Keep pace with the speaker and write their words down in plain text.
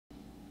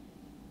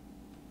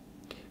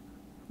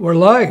We're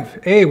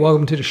live. Hey,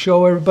 welcome to the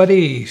show,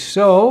 everybody.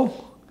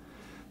 So,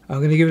 I'm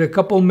going to give it a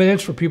couple of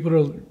minutes for people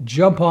to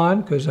jump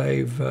on because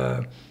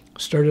I've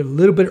started a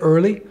little bit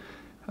early.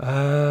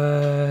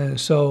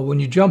 So, when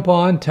you jump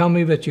on, tell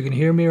me that you can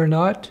hear me or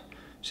not.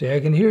 Say,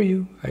 I can hear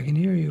you. I can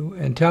hear you.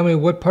 And tell me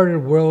what part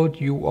of the world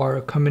you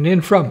are coming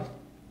in from.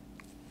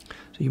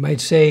 So, you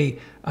might say,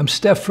 I'm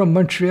Stef from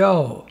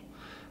Montreal.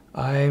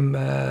 I'm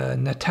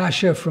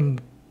Natasha from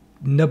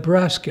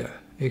Nebraska,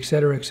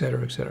 etc.,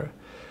 etc., etc.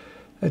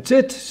 That's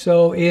it.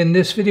 So in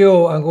this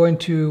video, I'm going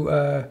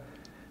to,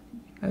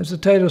 as the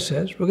title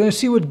says, we're going to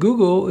see what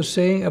Google is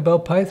saying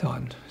about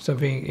Python.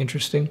 Something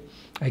interesting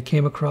I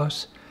came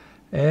across.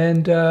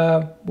 And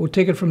we'll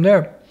take it from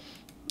there.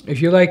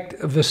 If you like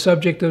the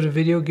subject of the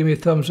video, give me a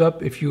thumbs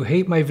up. If you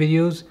hate my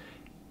videos,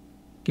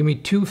 give me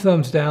 2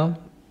 thumbs down.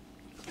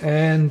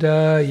 And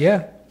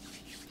yeah.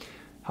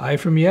 Hi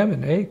from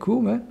Yemen. Hey,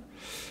 cool, man.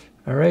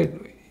 All right.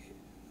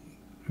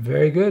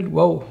 Very good.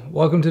 Well,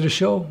 welcome to the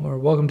show, or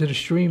welcome to the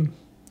stream.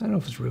 I don't know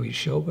if it's really a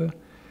show, but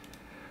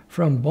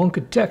from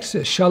Bonka,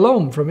 Texas.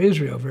 Shalom from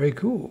Israel. Very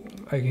cool.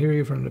 I can hear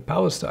you from the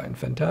Palestine.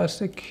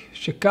 Fantastic.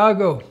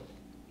 Chicago.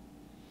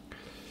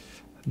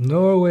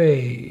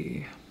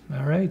 Norway.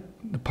 All right.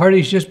 The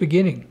party's just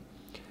beginning.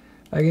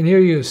 I can hear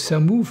you.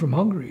 Samu from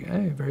Hungary.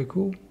 Hey, very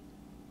cool.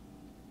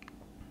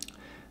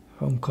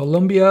 From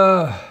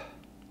Colombia.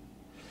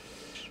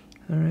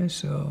 All right,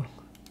 so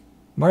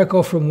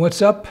Marco from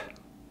What's Up?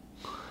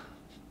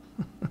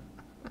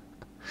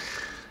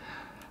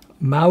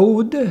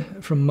 Maud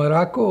from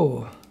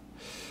Morocco.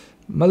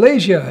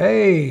 Malaysia,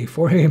 hey,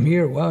 4 a.m.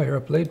 here. Wow, you're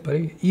up late,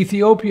 buddy.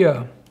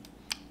 Ethiopia.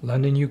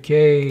 London,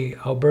 UK.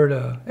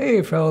 Alberta.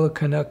 Hey, fellow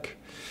Canuck.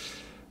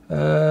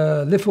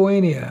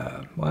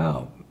 Lithuania.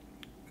 Wow.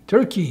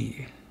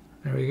 Turkey.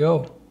 There we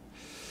go.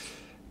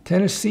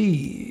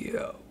 Tennessee.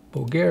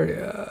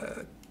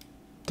 Bulgaria.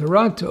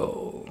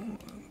 Toronto.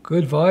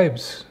 Good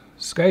vibes.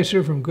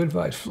 Skyser from Good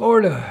Vibes.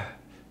 Florida.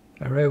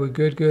 All right, we're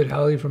good.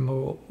 Holly from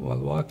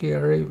Milwaukee.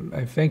 All right,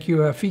 I thank you,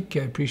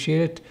 Afik. I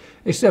appreciate it.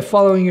 Hey, Steph,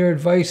 following your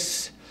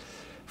advice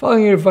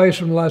from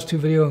the last 2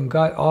 videos and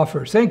got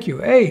offers. Thank you.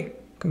 Hey,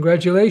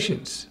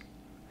 congratulations.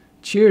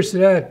 Cheers to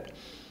that.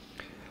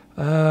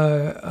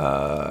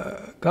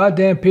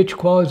 Goddamn pitch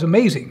quality is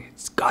amazing.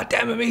 It's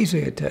goddamn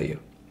amazing, I tell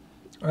you.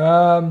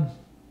 All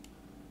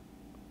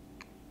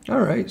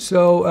right,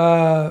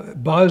 so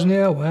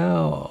Bosnia,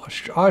 wow.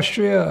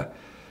 Austria.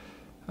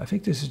 I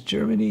think this is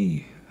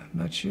Germany. I'm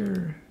not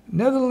sure.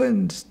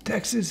 Netherlands,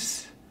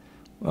 Texas.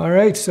 All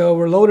right, so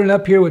we're loading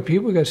up here with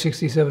people. We got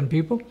 67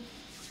 people.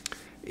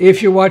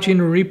 If you're watching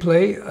a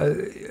replay,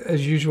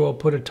 as usual, I'll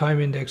put a time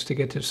index to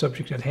get to the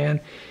subject at hand.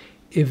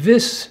 If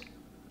this,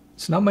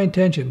 it's not my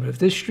intention, but if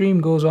this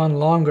stream goes on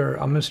longer,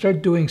 I'm going to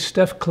start doing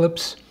Stef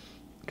clips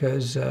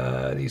because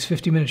these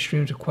 50-minute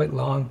streams are quite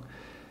long.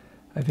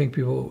 I think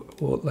people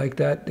will like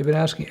that. They've been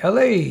asking.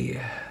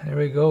 LA, there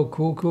we go.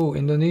 Cool.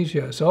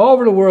 Indonesia. So all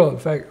over the world. In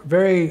fact,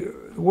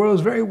 the world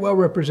is very well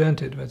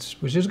represented,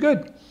 which is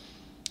good.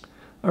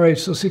 All right,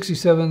 so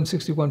 67,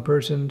 61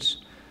 persons.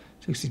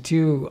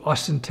 62,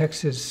 Austin,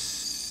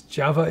 Texas.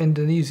 Java,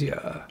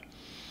 Indonesia.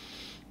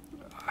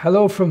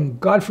 Hello from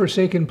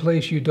godforsaken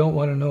place you don't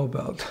want to know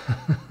about.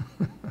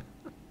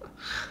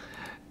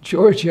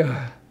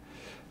 Georgia.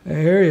 I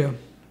hear you.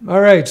 All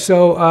right,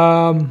 so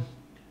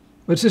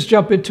let's just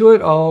jump into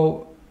it.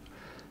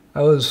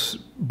 I was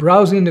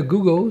browsing the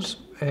Googles,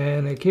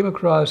 and I came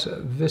across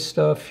this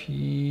stuff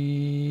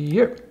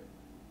here.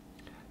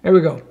 There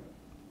we go.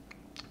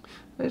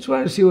 I just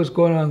wanted to see what's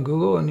going on in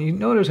Google, and you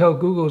notice how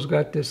Google's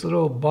got this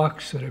little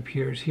box that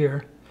appears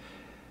here.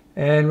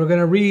 And we're going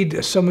to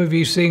read some of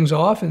these things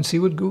off and see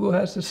what Google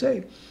has to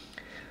say.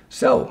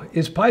 So,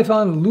 is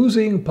Python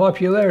losing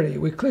popularity?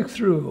 We click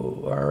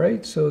through, all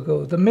right? So it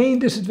goes, the main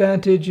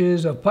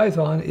disadvantages of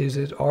Python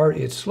are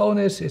its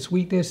slowness, its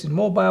weakness in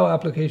mobile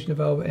application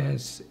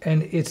development,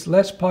 and its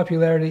less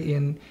popularity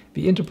in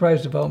the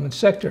enterprise development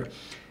sector.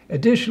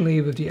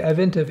 Additionally, with the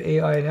advent of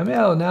AI and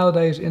ML,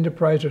 nowadays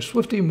enterprises are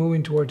swiftly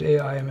moving towards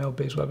AI and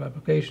ML-based web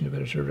application to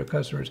better serve their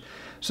customers.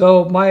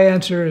 So my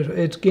answer is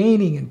it's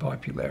gaining in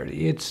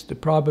popularity. It's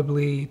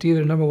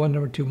either number 1,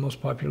 number 2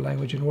 most popular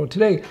language in the world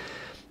today.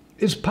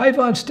 Is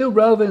Python still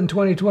relevant in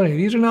 2020?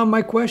 These are not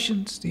my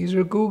questions. These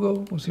are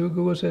Google. We'll see what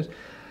Google says.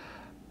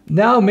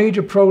 Now,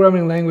 major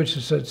programming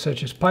languages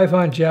such as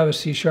Python, Java,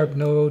 C#,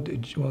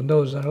 Node, well,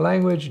 Node is not a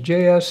language,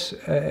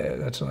 JS,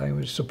 that's a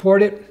language,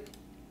 support it.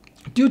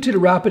 Due to the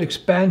rapid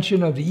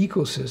expansion of the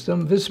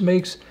ecosystem, this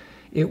makes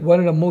it one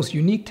of the most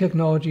unique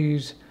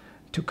technologies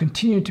to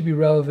continue to be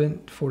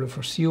relevant for the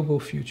foreseeable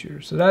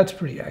future. So that's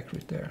pretty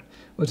accurate there.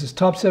 What's this?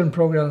 Top 7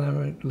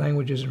 programming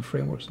languages and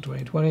frameworks in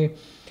 2020.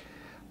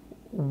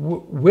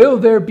 Will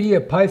there be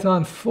a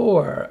Python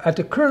 4? At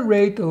the current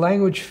rate,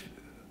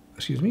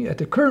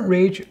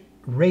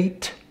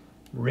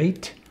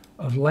 rate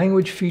of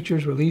language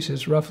features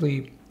releases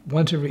roughly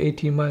once every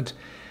 18 months,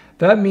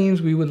 that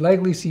means we would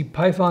likely see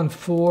Python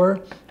 4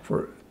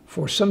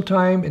 for some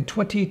time in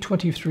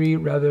 2023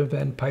 rather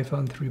than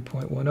Python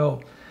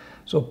 3.10.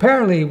 So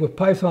apparently with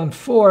Python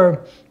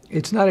 4,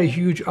 it's not a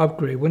huge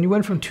upgrade. When you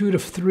went from 2 to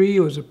 3, it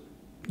was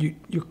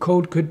your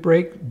code did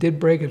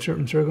break in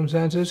certain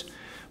circumstances.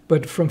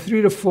 But from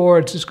 3 to 4,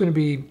 it's just going to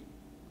be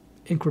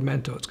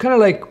incremental. It's kind of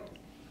like,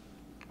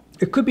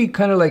 it could be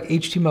kind of like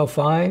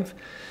HTML5.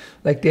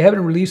 Like they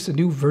haven't released a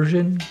new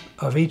version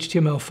of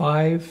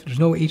HTML5. There's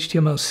no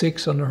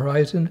HTML6 on the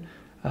horizon.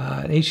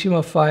 And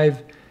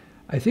HTML5,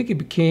 I think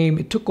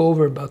it took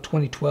over about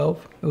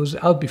 2012. It was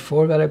out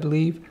before that, I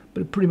believe,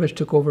 but it pretty much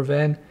took over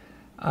then.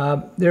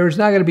 There's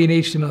not going to be an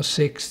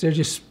HTML6. They're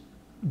just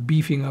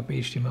beefing up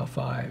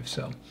HTML5.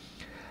 So,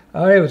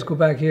 all right, let's go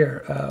back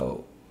here.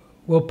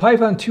 Will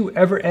Python 2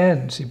 ever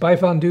end? See,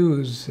 Python 2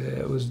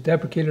 was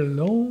deprecated a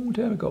long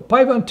time ago.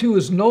 Python 2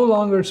 is no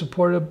longer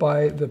supported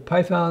by the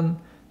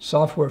Python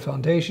Software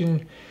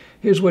Foundation.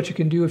 Here's what you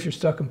can do if you're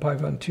stuck in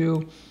Python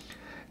 2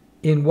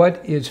 in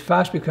what is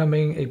fast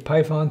becoming a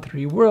Python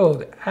 3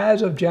 world.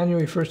 As of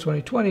January 1st,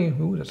 2020,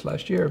 ooh, that's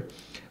last year,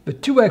 the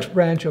 2x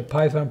branch of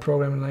Python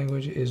programming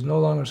language is no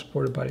longer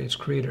supported by its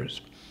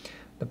creators,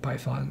 the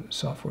Python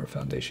Software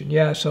Foundation.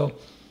 Yeah, so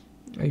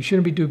you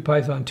shouldn't be doing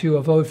Python 2,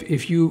 although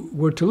if you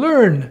were to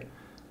learn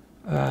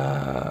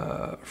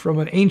from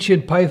an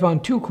ancient Python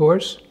 2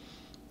 course,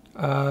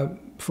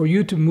 for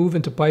you to move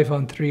into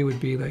Python 3 would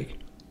be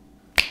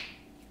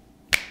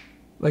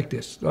like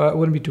this. I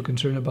wouldn't be too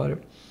concerned about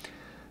it.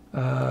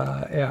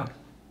 Yeah.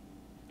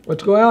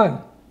 What's going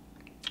on?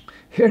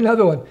 Here,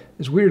 another one.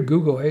 This weird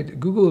Google. Right?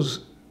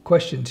 Google's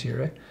questions here.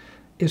 Right?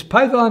 Is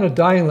Python a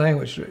dying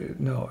language?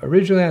 No.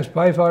 Originally, as is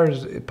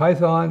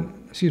Python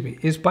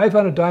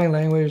a dying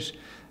language?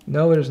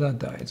 No, it is not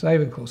dying. It's not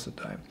even close to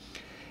dying.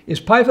 Is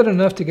Python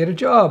enough to get a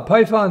job?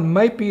 Python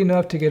might be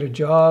enough to get a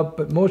job,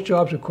 but most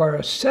jobs require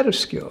a set of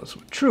skills.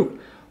 True.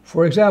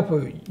 For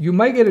example, you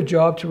might get a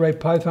job to write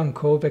Python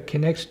code that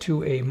connects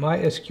to a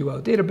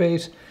MySQL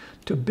database.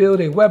 To build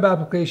a web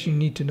application, you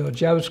need to know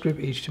JavaScript,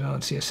 HTML,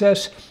 and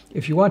CSS.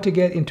 If you want to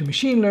get into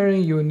machine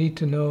learning, you will need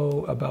to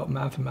know about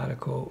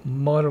mathematical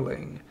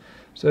modeling.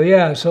 So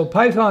yeah, so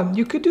Python,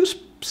 you could do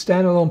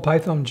standalone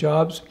Python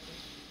jobs.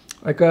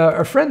 Like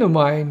a friend of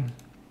mine,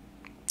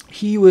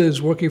 he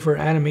was working for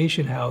an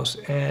animation house,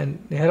 and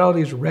they had all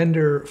these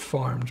render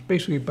farms,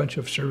 basically a bunch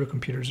of server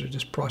computers that are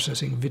just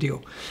processing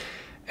video.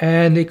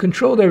 And they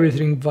controlled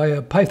everything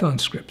via Python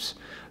scripts.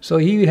 So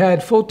he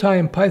had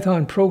full-time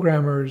Python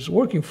programmers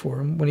working for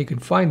him when he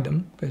could find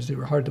them, because they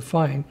were hard to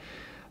find.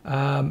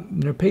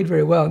 They're paid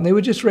very well. And they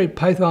would just write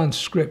Python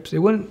scripts. They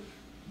weren't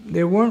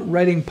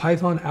writing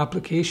Python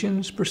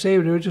applications per se,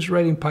 but they were just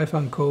writing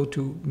Python code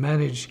to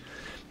manage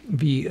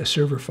the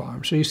server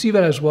farm. So you see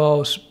that as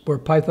well, where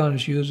Python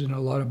is used in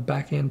a lot of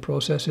back-end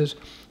processes,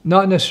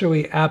 not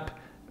necessarily app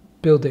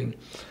building.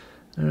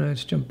 All right,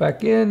 let's jump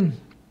back in.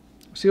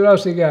 See what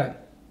else they got.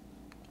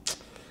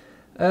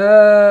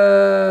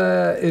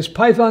 Is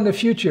Python the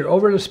future?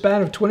 Over the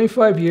span of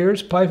 25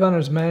 years, Python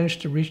has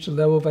managed to reach the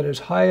level that is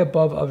high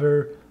above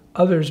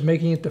others,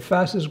 making it the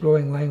fastest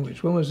growing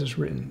language. When was this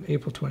written?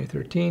 April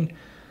 2013.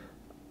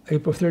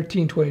 April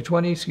 13,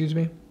 2020, excuse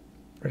me.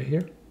 Right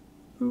here.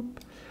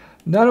 Oop.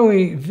 Not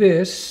only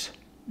this,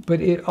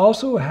 but it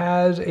also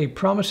has a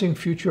promising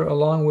future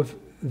along with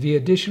the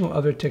additional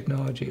other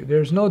technology.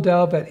 There's no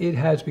doubt that it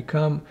has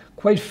become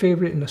quite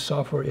favorite in the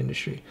software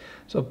industry.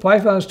 So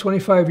Python is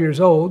 25 years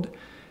old,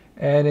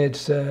 and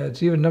it's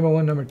even number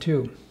 1, number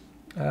 2.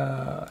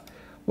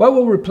 What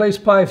will replace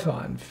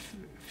Python?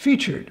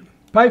 Featured.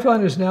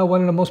 Python is now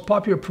one of the most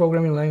popular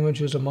programming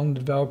languages among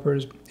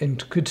developers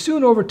and could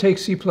soon overtake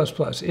C++.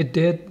 It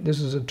did. This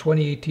is a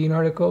 2018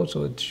 article,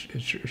 so it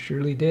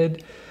surely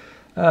did.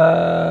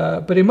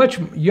 But a much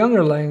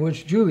younger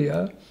language,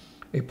 Julia,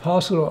 a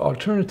possible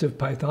alternative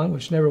Python,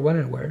 which never went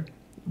anywhere,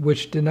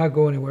 which did not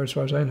go anywhere as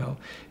far as I know,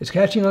 is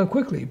catching on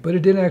quickly, but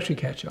it didn't actually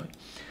catch on.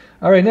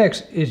 All right,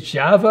 next, is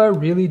Java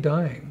really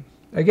dying?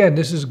 Again,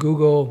 this is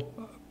Google.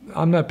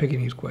 I'm not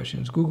picking these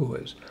questions. Google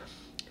is.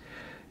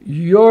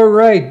 You're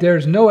right.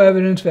 There's no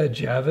evidence that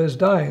Java is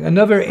dying.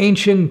 Another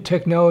ancient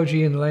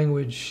technology and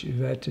language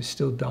that is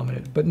still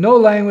dominant. But no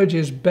language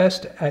is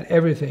best at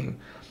everything.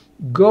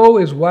 Go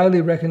is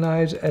widely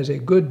recognized as a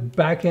good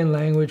back-end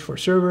language for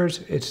servers.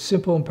 It's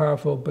simple and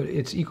powerful, but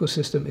its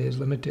ecosystem is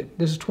limited.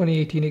 This is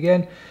 2018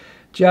 again.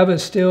 Java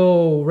is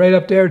still right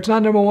up there. It's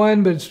not number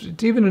 1, but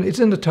it's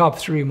in the top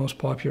 3 most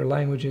popular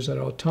languages at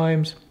all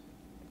times.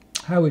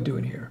 How are we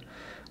doing here?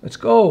 Let's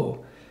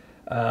go.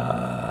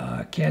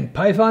 Can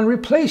Python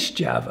replace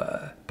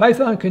Java?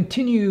 Python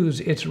continues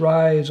its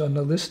rise on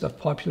the list of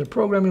popular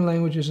programming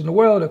languages in the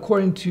world,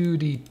 according to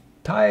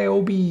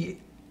TIOBE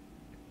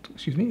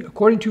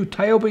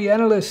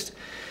analyst.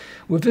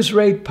 With this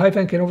rate,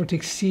 Python can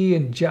overtake C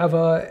and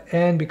Java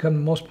and become the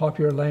most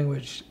popular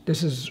language.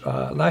 This is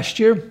last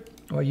year,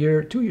 or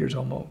 2 years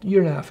almost, a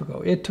year and a half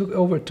ago. It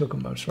overtook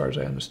them, as far as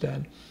I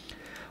understand.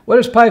 What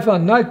is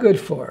Python not good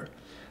for?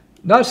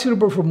 Not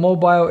suitable for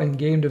mobile and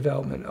game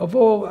development.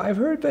 Although I've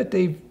heard that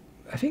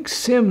I think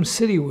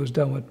SimCity was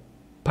done with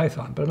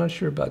Python, but I'm not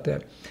sure about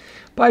that.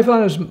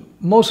 Python is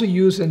mostly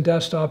used in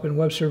desktop and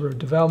web server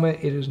development.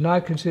 It is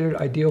not considered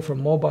ideal for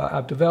mobile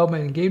app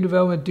development and game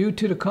development due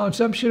to the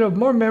consumption of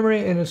more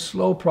memory and a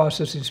slow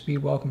processing speed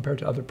while compared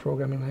to other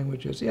programming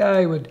languages. Yeah,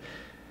 I would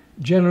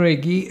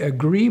generally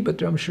agree,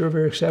 but I'm sure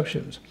there are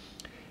exceptions.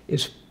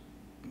 Is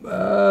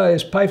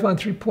Python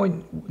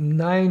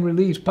 3.9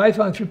 released?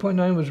 Python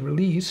 3.9 was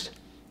released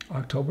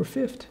October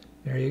 5th.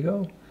 There you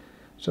go.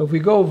 So if we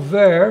go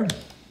there,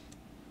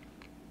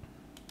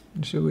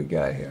 let's see what we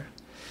got here.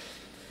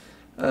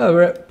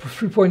 We're at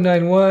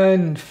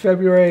 3.91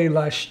 February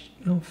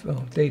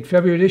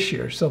February this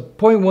year. So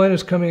 0.1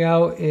 is coming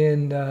out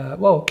in,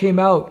 well, it came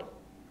out,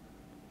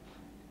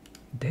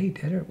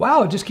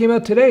 wow, it just came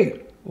out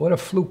today. What a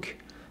fluke.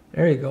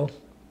 There you go.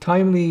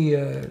 Timely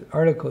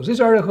articles. This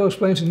article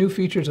explains the new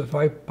features of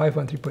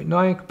Python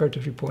 3.9 compared to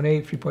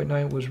 3.8.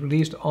 3.9 was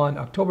released on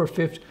October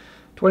 5th,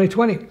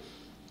 2020.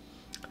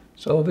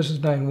 So this is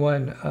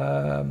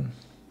 9.1.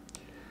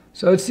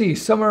 So let's see,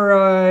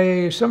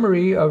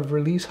 summary of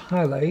release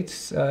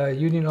highlights.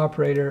 Union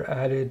operator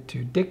added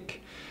to DICT.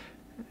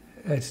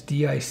 That's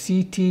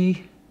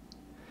D-I-C-T.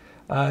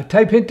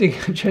 Type hinting,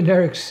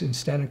 generics in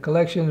standard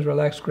collections,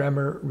 relaxed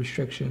grammar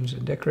restrictions,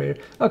 and decorator.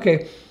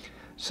 Okay,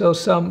 so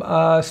some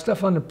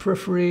stuff on the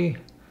periphery.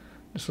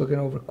 Just looking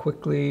over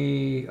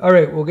quickly. All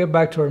right, we'll get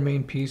back to our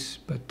main piece.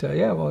 But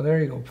yeah, well,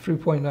 there you go.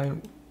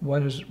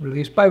 3.91 is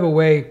released. By the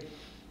way,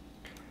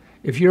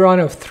 if you're on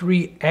a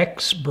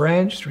 3X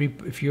branch,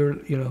 if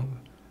you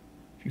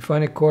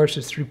find a course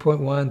that's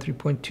 3.1,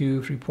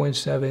 3.2,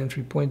 3.7,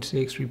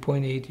 3.6,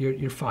 3.8,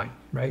 you're fine,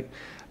 right?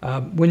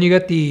 When you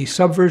get the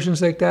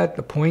subversions like that,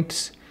 the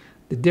points,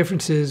 the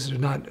differences are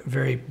not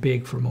very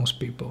big for most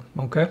people,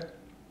 okay?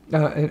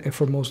 And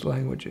for most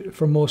languages,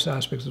 for most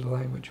aspects of the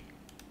language.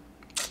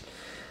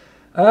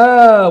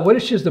 What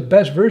is just the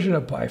best version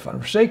of Python?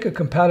 For sake of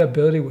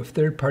compatibility with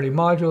third-party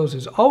modules,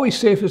 it's always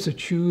safest to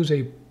choose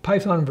a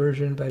Python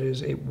version that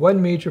is a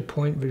one major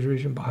point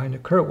version behind the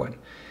current one.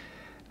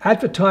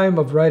 At the time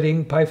of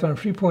writing Python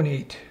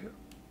 3.8,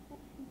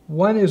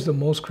 1 is the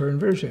most current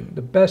version.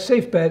 The best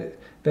safe bet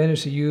then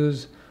is to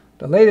use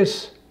the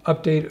latest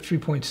update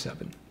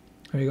 3.7.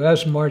 There you go.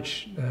 That's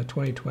March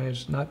 2020.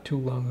 It's not too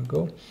long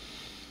ago.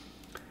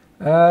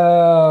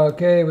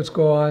 Okay, let's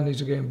go on.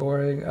 These are getting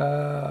boring.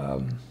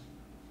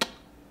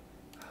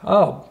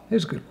 Oh,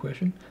 here's a good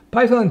question.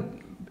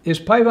 Is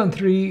Python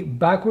 3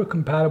 backward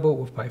compatible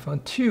with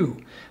Python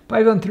 2?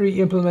 Python 3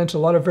 implements a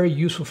lot of very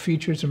useful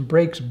features and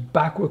breaks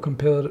backward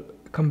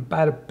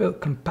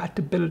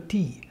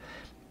compatibility.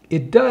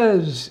 It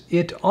does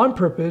it on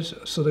purpose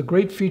so the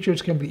great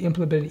features can be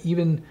implemented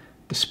even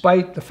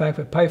despite the fact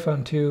that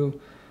Python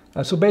 2,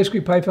 so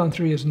basically Python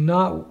 3 is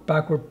not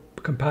backward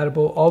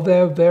compatible,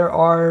 although there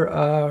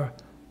are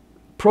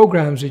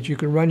programs that you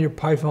can run your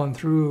Python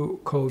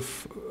code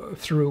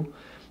through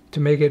to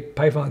make it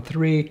Python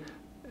 3.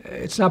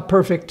 It's not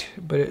perfect,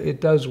 but it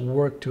does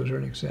work to a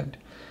certain extent.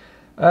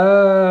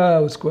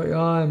 What's going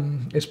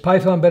on? Is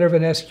Python better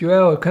than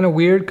SQL? Kind of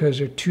weird because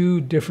they're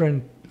two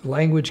different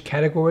language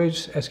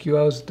categories.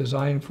 SQL is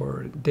designed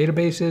for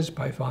databases.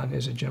 Python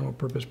is a general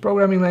purpose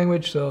programming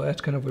language, so that's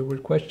kind of a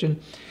weird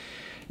question.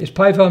 Is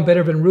Python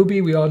better than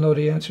Ruby? We all know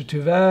the answer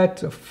to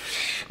that. Oh,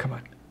 come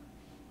on.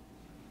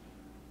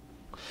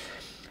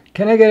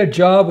 Can I get a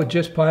job with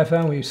just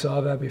Python? We saw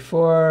that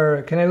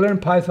before. Can I learn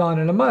Python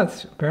in a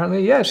month?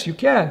 Apparently, yes, you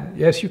can.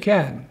 Yes, you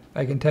can.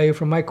 I can tell you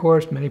from my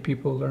course, many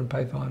people learn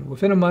Python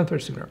within a month or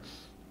sooner.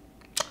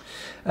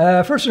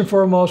 First and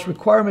foremost,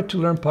 requirement to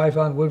learn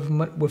Python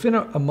within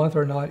a month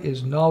or not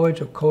is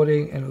knowledge of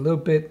coding and a little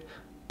bit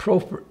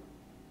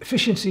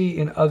proficiency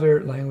in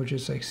other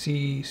languages like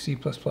C, C++,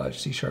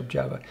 C#,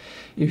 Java.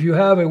 If you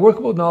have a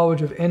workable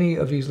knowledge of any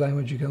of these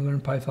languages, you can learn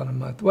Python in a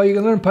month. Well, you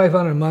can learn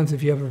Python in a month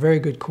if you have a very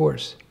good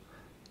course.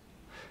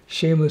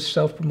 Shameless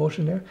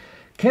self-promotion there.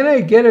 Can I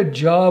get a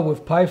job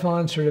with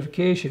Python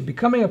certification?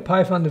 Becoming a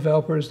Python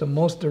developer is the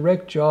most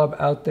direct job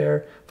out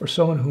there for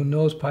someone who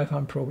knows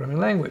Python programming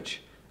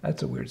language.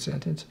 That's a weird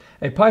sentence.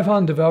 A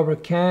Python developer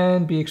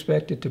can be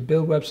expected to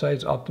build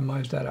websites,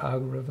 optimize data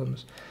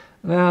algorithms.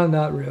 No,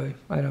 not really.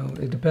 I know.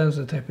 It depends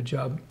on the type of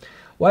job.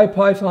 Why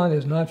Python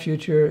is not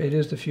future? It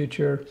is the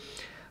future.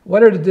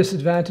 What are the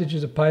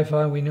disadvantages of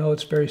Python? We know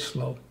it's very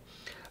slow.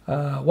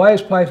 Why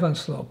is Python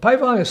slow?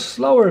 Python is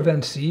slower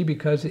than C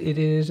because it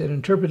is an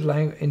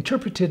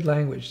interpreted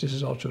language. This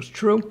is also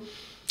true.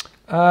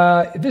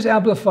 This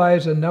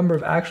amplifies the number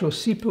of actual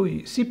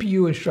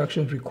CPU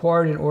instructions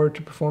required in order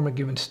to perform a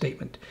given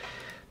statement.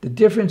 The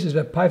difference is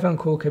that Python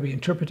code can be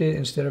interpreted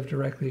instead of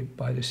directly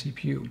by the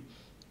CPU.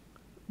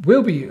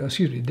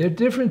 The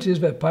difference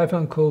is that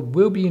Python code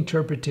will be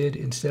interpreted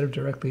instead of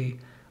directly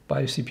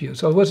by the CPU.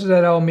 So what does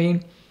that all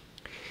mean?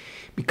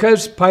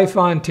 Because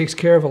Python takes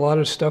care of a lot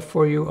of stuff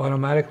for you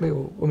automatically,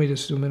 well, let me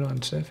just zoom in on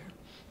Stef here.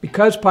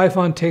 Because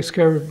Python takes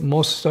care of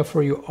most stuff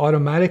for you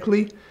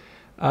automatically,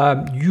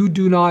 you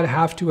do not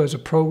have to, as a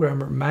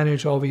programmer,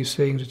 manage all these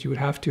things that you would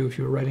have to if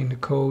you were writing the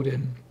code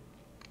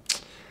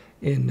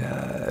in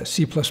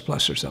C++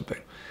 or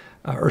something,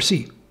 or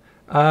C.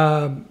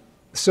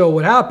 So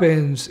what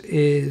happens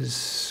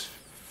is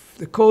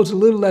the code's a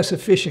little less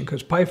efficient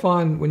because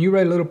Python, when you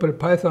write a little bit of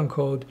Python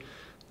code,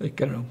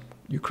 like, I don't know,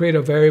 you create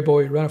a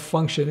variable, you run a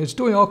function, it's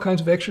doing all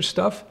kinds of extra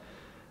stuff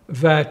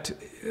that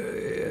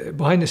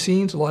behind the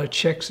scenes, a lot of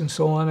checks and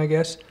so on, I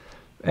guess.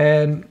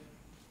 And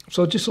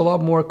so just a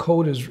lot more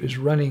code is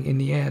running in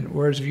the end.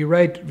 Whereas if you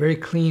write very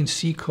clean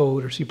C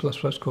code or C++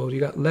 code, you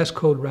got less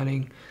code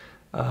running,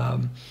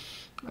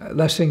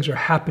 less things are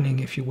happening,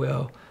 if you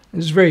will.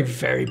 This is a very,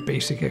 very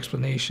basic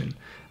explanation.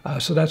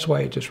 So that's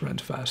why it just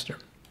runs faster.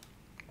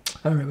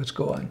 All right, let's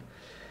go on.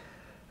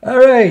 All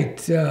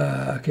right,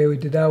 okay, we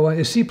did that one.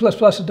 Is C++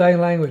 a dying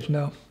language?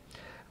 No.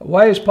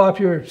 Why is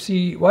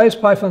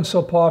Python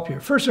so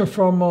popular? First and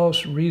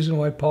foremost, reason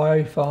why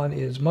Python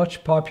is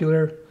much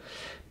popular,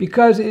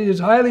 because it is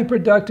highly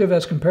productive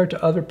as compared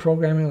to other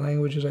programming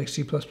languages like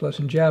C++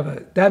 and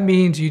Java. That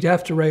means you'd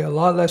have to write a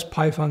lot less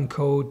Python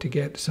code to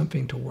get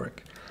something to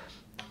work.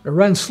 It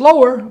runs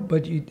slower,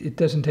 but it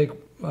doesn't take,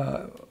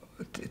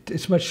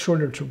 it's much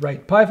shorter to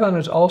write. Python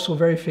is also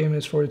very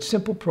famous for its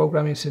simple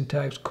programming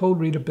syntax, code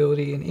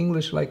readability, and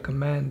English-like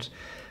commands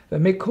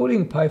that make coding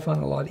in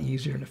Python a lot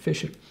easier and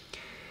efficient.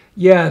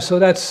 Yeah, so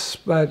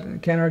that's, I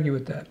can't argue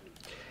with that.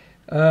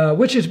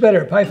 Which is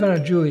better, Python or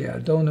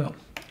Julia? Don't know.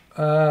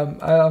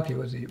 Okay,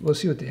 we'll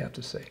see what they have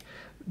to say.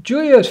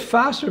 Julia is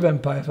faster than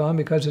Python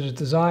because it is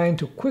designed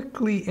to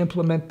quickly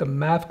implement the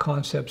math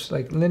concepts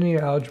like linear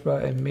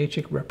algebra and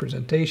matrix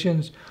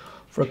representations.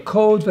 For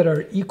codes that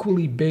are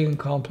equally big and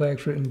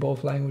complex written in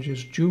both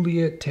languages,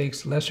 Julia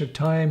takes lesser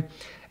time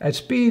at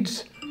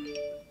speeds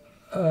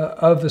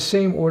of the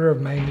same order of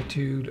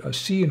magnitude of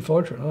C and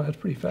Fortran. Oh, that's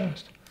pretty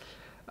fast.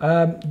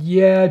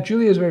 Yeah,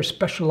 Julia is a very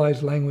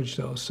specialized language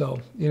though, so,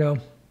 you know.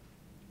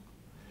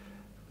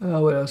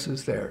 What else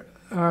is there?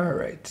 All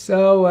right,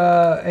 so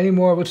any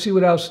more? Let's see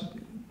what else.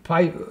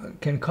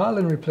 Can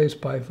Kotlin replace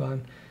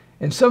Python?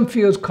 In some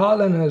fields,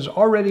 Kotlin has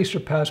already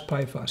surpassed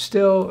Python.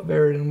 Still,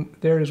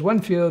 there is one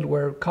field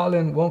where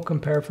Kotlin won't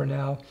compare for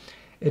now.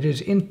 It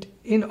is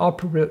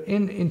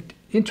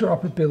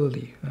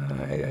interoperability.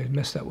 I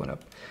messed that one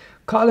up.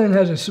 Kotlin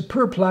has a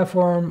superb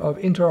platform of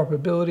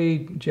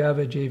interoperability,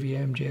 Java,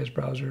 JVM, JS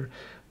browser,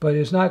 but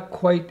it's not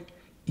quite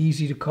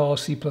easy to call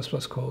C++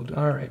 code.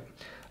 All right.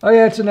 Oh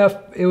yeah, that's enough.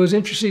 It was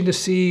interesting to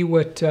see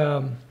what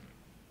the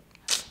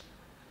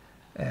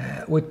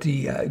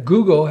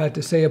Google had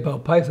to say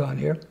about Python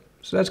here.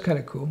 So that's kind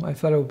of cool. I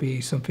thought it would be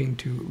something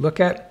to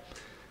look at.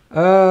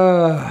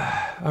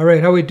 All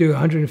right, how we do?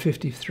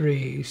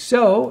 153.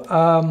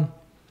 So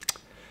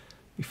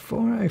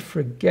before I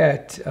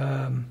forget,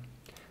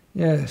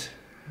 yes,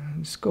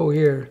 let's go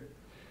here.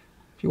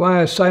 If you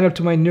want to sign up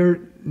to my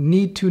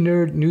Need to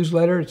Nerd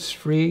newsletter, it's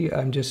free.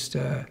 I'm just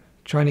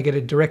trying to get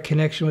a direct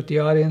connection with the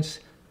audience.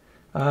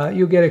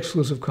 You'll get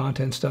exclusive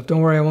content stuff.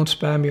 Don't worry, I won't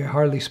spam you. I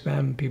hardly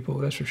spam people,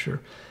 that's for sure.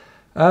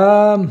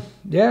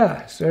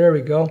 Yeah, so there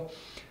we go.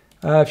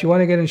 If you want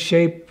to get in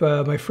shape,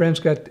 my friend's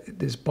got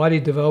this body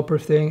developer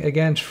thing.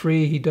 Again, it's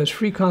free. He does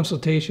free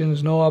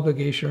consultations, no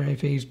obligation or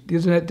anything. He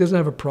doesn't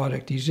have a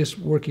product. He's just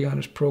working on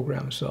his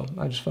program. So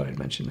I just thought I'd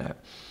mention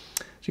that.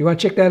 So you want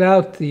to check that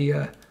out,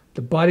 the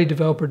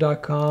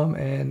bodydeveloper.com.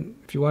 And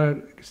if you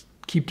want to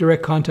keep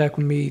direct contact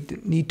with me,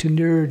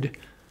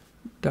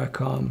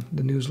 needtonerd.com,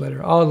 the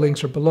newsletter. All the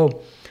links are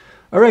below.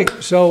 All right,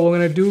 so we're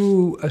going to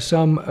do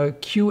some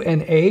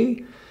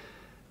Q&A,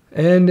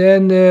 and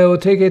then we'll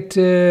take it.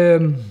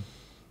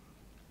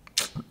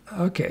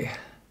 Okay.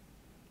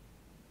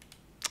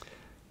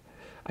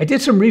 I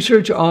did some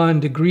research on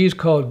degrees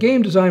called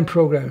game design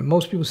programming.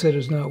 Most people said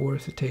it's not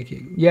worth the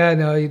taking. Yeah,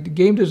 no,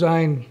 game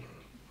design,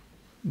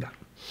 no.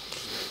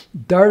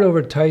 Dart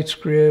over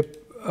TypeScript.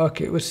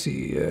 Okay, let's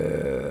see.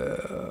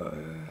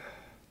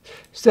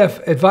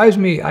 Stef, advise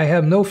me. I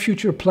have no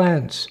future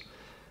plans.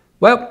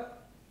 Well,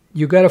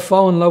 you got to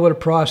fall in love with the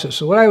process.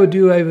 So what I would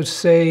do, I would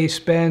say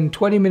spend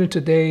 20 minutes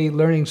a day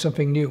learning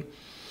something new,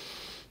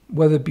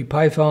 whether it be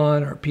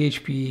Python or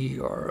PHP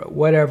or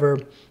whatever.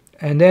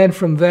 And then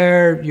from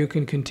there, you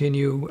can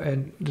continue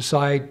and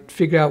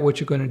figure out what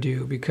you're going to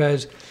do.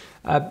 Because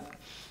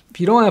if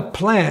you don't have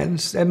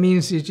plans, that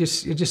means you're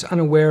just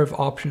unaware of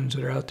options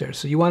that are out there.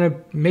 So you want to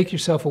make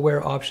yourself aware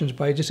of options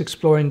by just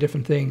exploring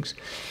different things.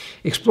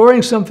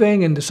 Exploring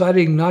something and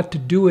deciding not to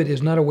do it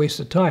is not a waste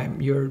of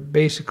time. You're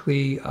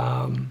basically,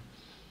 what's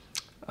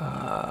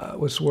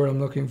the word I'm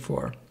looking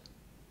for?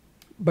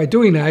 By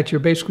doing that, you're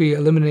basically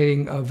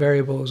eliminating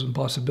variables and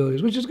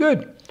possibilities, which is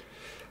good.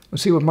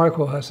 Let's see what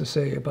Marco has to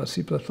say about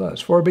C++.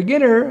 For a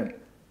beginner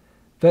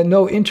that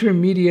no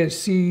intermediate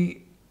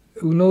C,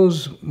 who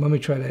knows, let me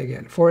try that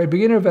again. For a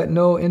beginner that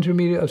no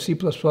intermediate of C++,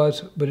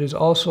 but is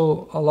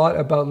also a lot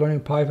about learning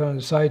Python and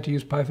decided to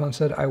use Python,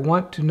 said, I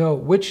want to know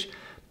which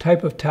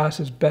type of task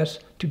is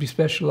best to be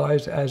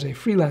specialized as a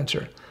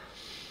freelancer.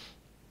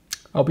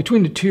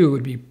 Between the two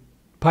would be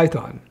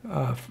Python.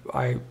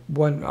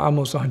 I'm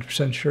almost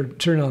 100%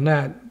 certain on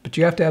that, but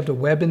you have to have the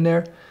web in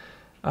there.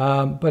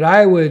 But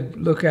I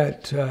would look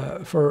at,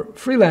 for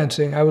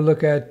freelancing, I would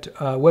look at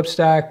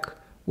WebStack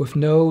with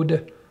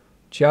Node,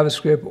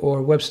 JavaScript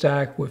or web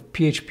stack with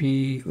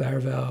PHP,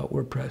 Laravel,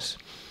 WordPress.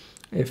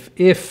 If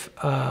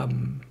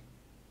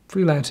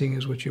freelancing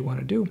is what you want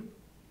to do.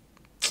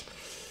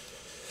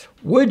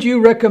 Would you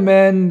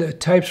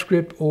recommend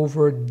TypeScript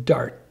over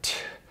Dart?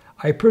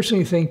 I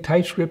personally think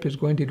TypeScript is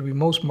going to be the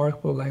most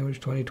marketable language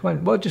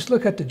 2020. Well, just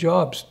look at the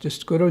jobs.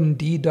 Just go to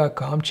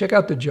Indeed.com, check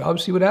out the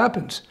jobs, see what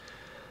happens.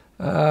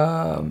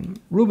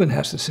 Ruben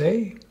has to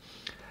say.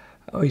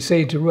 Oh, he's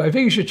saying to Ruben, I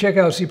think you should check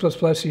out C++,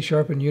 C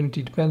Sharp, and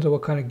Unity. Depends on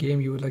what kind of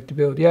game you would like to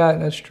build. Yeah,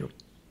 that's true.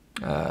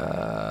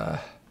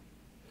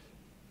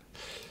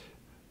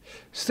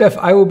 Steph,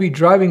 I will be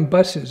driving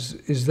buses.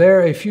 Is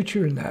there a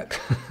future in that?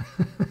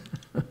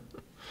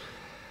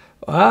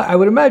 I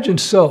would imagine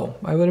so.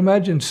 I would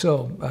imagine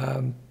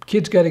so.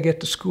 Kids got to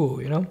get to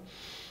school, you know.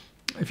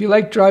 If you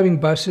like driving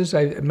buses,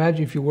 I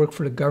imagine if you work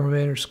for the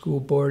government or school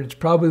board, it's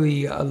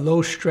probably a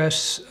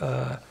low-stress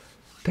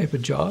type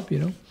of job, you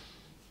know.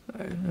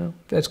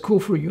 That's cool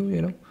for you,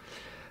 you know.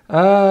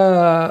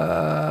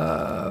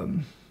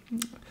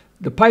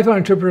 The Python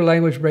interpreter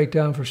language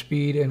breakdown for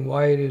speed and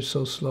why it is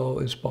so slow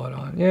is spot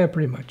on. Yeah,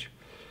 pretty much.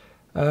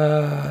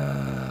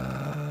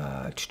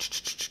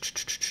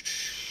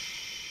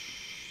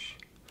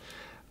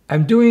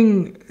 I'm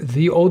doing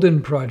the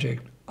Odin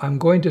project. I'm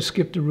going to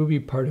skip the Ruby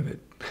part of it.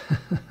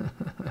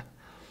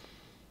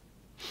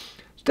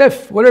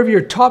 Steph, what are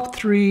your top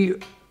 3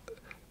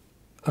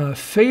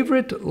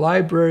 favorite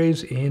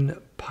libraries in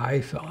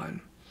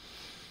Python?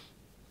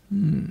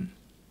 You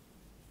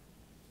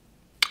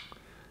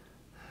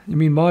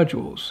mean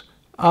modules?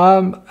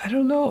 I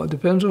don't know. It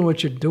depends on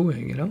what you're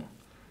doing, you know.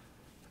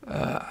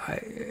 I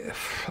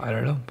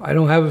don't know. I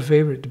don't have a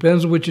favorite. It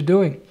depends on what you're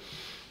doing.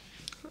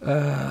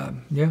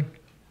 Yeah.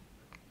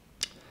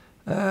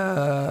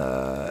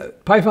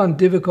 Python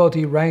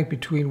difficulty ranked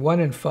between 1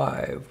 and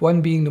 5.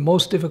 1 being the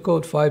most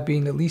difficult, 5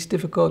 being the least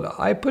difficult.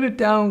 I put it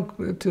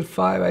down to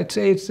 5. I'd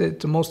say it's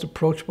the most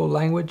approachable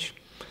language.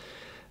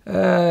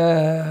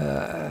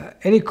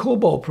 Any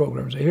COBOL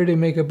programs? I hear they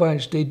make a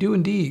bunch. They do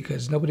indeed,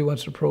 because nobody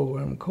wants to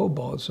program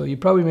COBOL, so you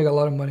probably make a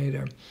lot of money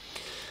there.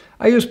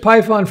 I use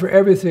Python for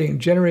everything.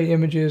 Generate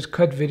images,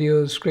 cut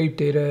videos, scrape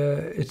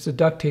data. It's the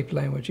duct tape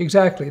language.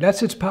 Exactly.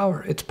 That's its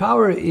power. Its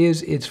power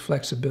is its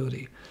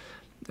flexibility.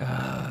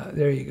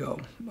 There you go.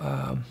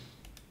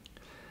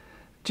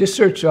 Just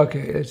search.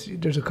 Okay,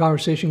 there's a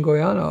conversation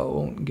going on. I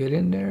won't get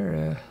in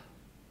there.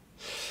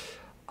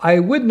 I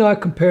would not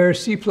compare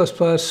C++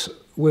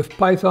 with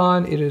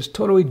Python. It is a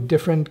totally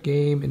different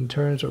game in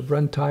terms of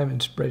runtime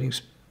and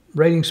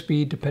writing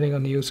speed, depending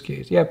on the use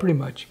case. Yeah, pretty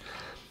much.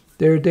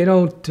 They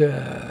don't.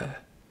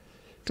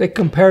 It's like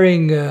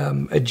comparing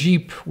a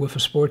Jeep with a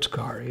sports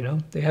car. You know,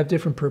 they have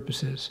different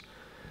purposes.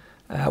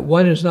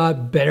 One is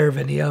not better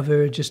than the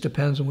other. It just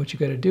depends on what you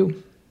got to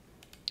do.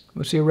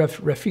 Let's see what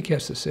Rafik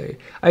has to say.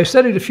 I've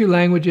studied a few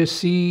languages,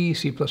 C,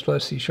 C++,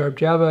 C Sharp,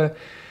 Java,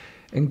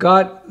 and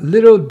got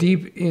little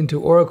deep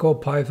into Oracle.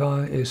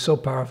 Python is so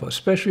powerful,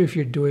 especially if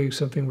you're doing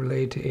something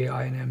related to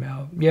AI and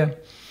ML. Yeah,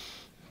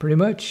 pretty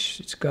much.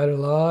 It's got a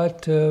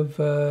lot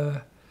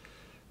of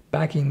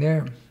backing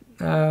there.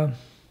 The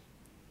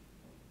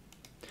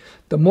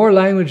more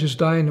languages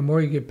dying, the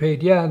more you get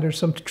paid. Yeah, there's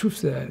some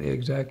truth to that,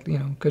 exactly, you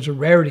know, because of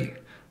rarity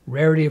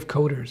of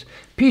coders.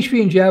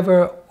 PHP and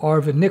Java are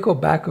the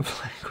Nickelback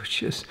of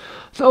languages.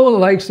 No one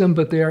likes them,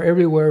 but they are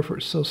everywhere,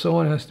 so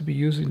someone has to be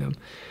using them.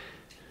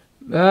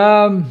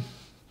 I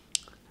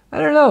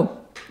don't know.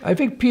 I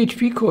think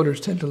PHP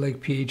coders tend to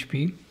like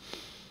PHP.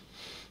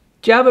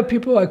 Java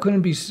people, I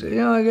couldn't be, you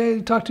know, I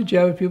talk to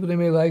Java people, they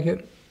may like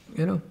it,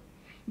 you know.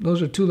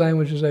 Those are 2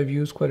 languages I've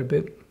used quite a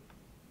bit.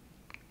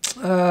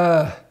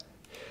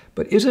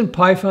 But isn't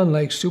Python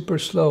like super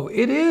slow?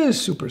 It is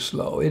super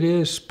slow. It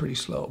is pretty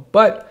slow,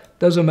 but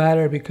doesn't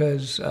matter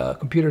because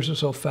computers are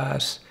so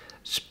fast.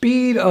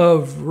 Speed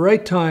of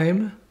write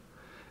time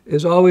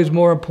is always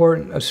more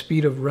important than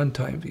speed of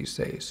runtime these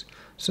days.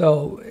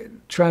 So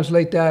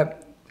translate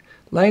that.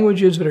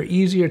 Languages that are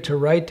easier to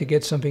write to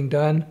get something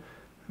done,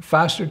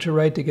 faster to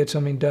write to get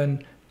something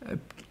done,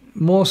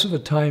 most of the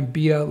time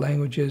beat out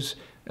languages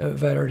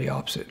that are the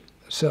opposite.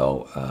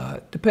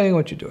 So depending on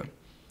what you're doing.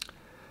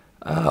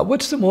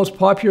 What's the most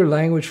popular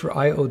language for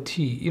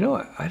IoT? You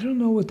know, I don't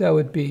know what that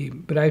would be,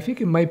 but I think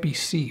it might be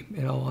C,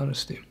 in all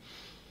honesty.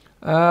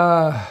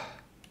 Hello,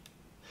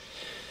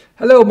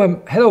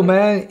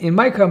 man. In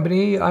my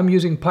company, I'm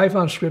using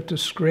Python script to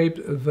scrape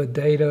the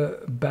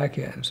data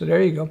backend. So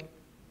there you go.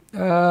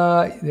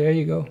 There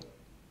you go.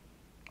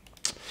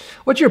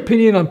 What's your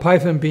opinion on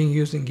Python being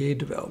used in game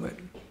development?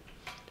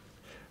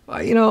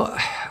 You know,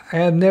 I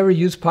have never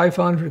used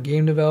Python for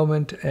game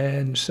development,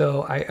 and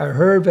so I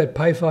heard that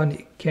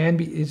Python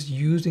is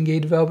used in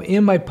game development.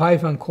 In my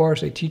Python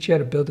course, I teach you how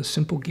to build a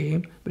simple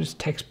game, but it's a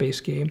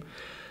text-based game.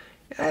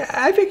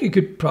 I think it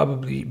could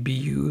probably be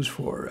used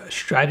for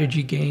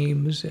strategy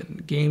games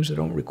and games that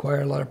don't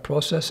require a lot of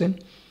processing.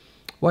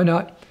 Why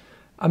not?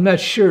 I'm not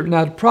sure.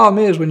 Now, the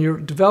problem is when you're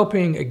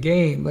developing a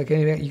game, like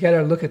anything, you got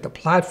to look at the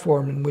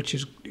platform in which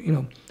is, you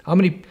know, how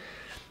many...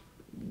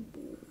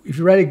 If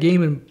you write a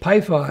game in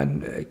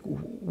Python,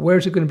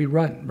 where's it going to be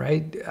run,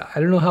 right? I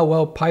don't know how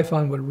well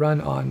Python would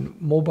run on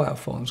mobile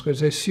phones,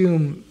 because I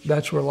assume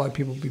that's where a lot of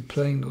people will be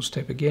playing those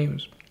type of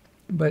games.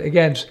 But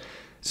again,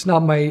 it's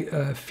not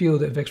my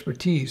field of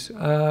expertise.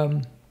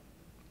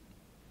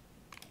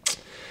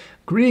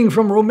 Greeting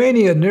from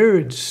Romania,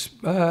 nerds.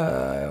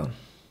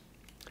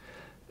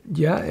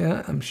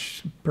 Yeah,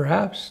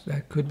 perhaps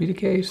that could be the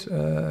case.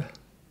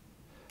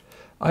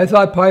 I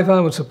thought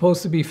Python was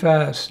supposed to be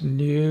fast.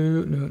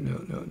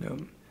 No.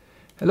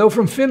 Hello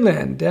from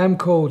Finland. Damn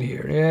cold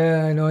here.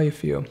 Yeah, I know how you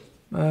feel.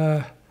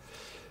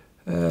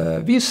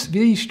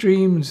 These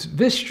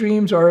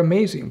streams are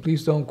amazing.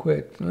 Please don't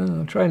quit.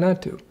 I'll try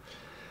not to.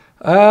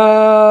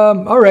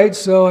 All right,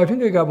 so I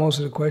think I got most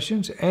of the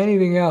questions.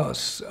 Anything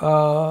else?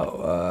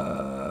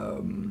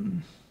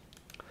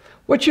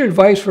 What's your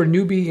advice for a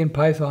newbie in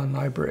Python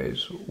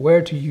libraries?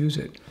 Where to use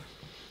it?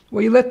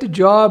 Well, you let the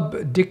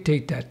job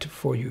dictate that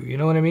for you. You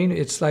know what I mean?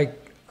 It's like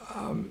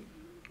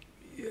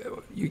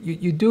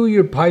you do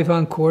your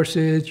Python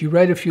courses, you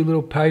write a few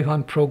little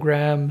Python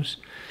programs,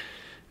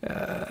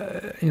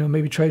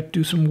 maybe try to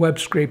do some web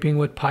scraping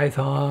with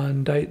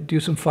Python, do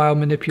some file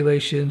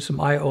manipulation, some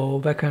I/O,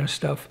 that kind of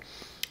stuff.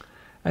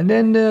 And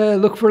then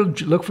look for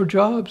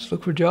jobs,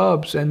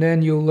 and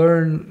then you'll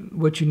learn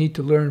what you need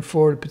to learn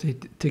for a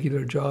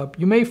particular job.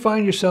 You may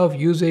find yourself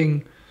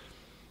using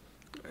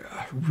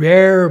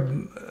rare,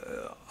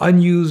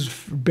 unused,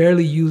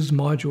 barely used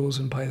modules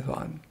in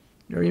Python.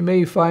 Or you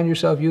may find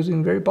yourself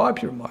using very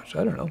popular modules.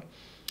 I don't know.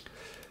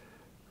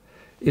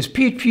 Is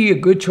PHP a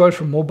good choice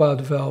for mobile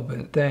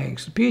development?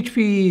 Thanks.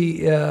 PHP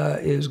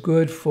is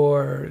good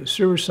for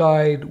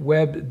server-side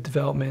web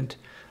development.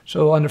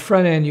 So on the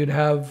front end, you'd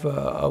have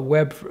a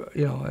web,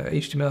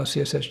 HTML,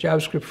 CSS,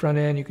 JavaScript front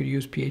end. You could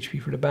use PHP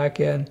for the back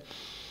end.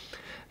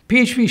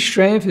 PHP's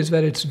strength is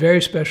that it's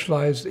very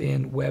specialized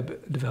in web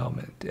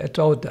development. That's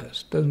all it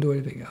does. It doesn't do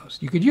anything else.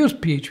 You could use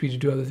PHP to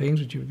do other things,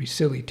 which would be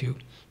silly to.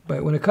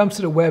 But when it comes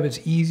to the web, it's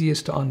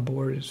easiest to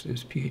onboard is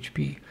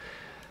PHP.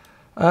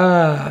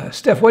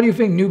 Stef, what do you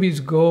think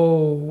newbies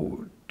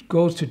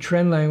goes to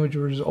trend language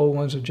versus old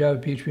ones of Java,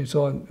 PHP, and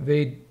so on?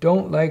 They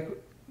don't like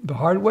the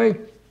hard way?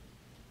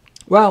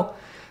 Well,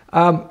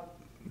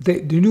 the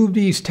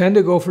newbies tend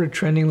to go for the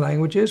trending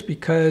languages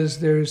because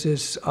there's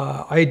this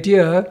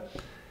idea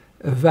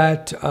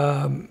that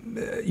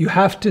you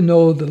have to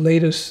know the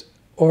latest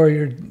or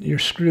you're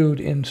screwed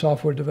in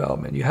software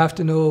development. You have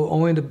to know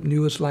only the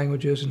newest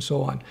languages and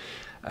so on.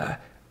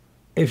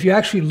 If you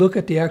actually look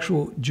at the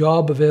actual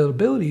job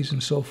availabilities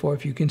and so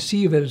forth, you can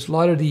see that it's a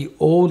lot of the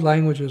old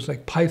languages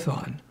like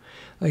Python,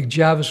 like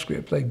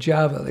JavaScript, like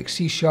Java, like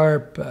C#,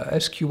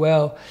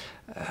 SQL,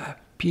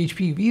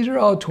 PHP. These are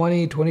all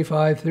 20,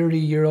 25,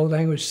 30-year-old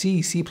languages.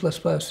 C++, 30,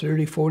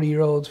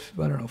 40-year-old,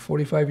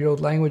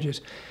 45-year-old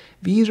languages.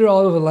 These are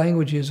all of the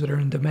languages that are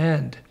in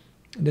demand.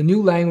 The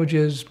new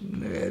languages,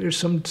 there's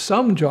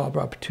some job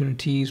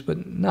opportunities,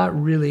 but not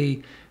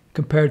really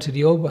compared to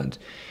the old ones.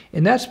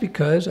 And that's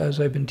because, as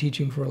I've been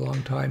teaching for a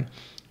long time,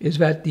 is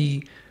that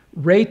the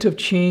rate of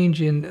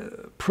change in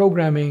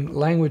programming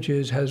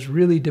languages has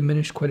really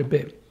diminished quite a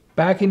bit.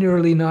 Back in the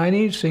early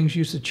 90s, things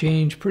used to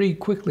change pretty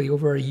quickly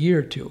over a year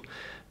or two.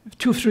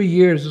 2 or 3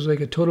 years was like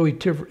a totally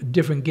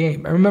different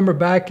game. I remember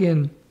back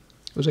in,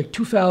 it was like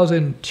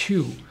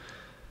 2002,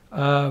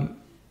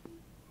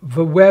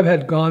 the web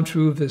had gone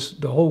through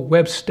the whole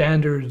web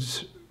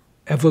standards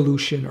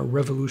evolution or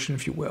revolution,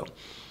 if you will.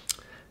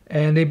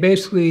 And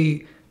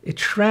it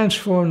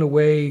transformed the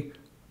way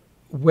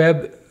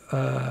web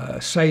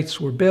sites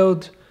were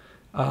built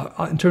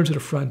in terms of the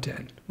front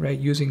end, right?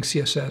 Using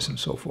CSS and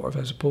so forth,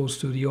 as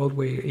opposed to the old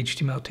way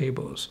HTML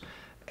tables.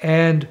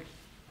 And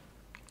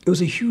it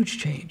was a huge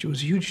change. It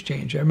was a huge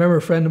change. I remember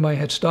a friend of mine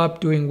had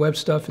stopped doing web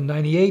stuff in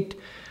 '98,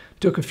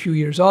 took a few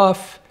years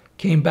off,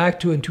 came back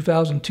to it in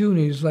 2002, and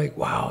he was like,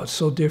 wow, it's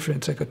so different.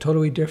 It's like a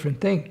totally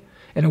different thing.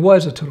 And it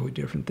was a totally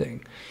different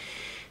thing.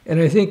 And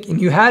I think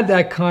you had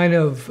that kind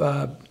of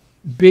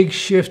big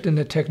shift in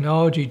the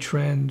technology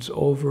trends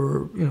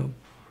over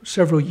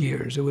several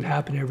years. It would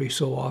happen every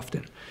so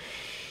often.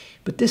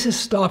 But this has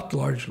stopped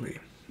largely.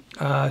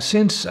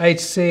 Since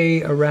I'd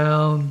say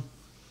around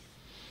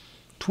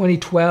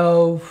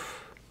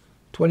 2012,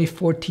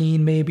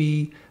 2014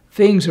 maybe,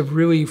 things have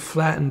really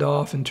flattened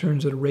off in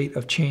terms of the rate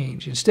of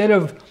change. Instead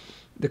of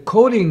the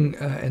coding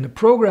and the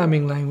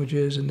programming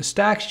languages and the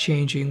stacks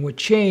changing, what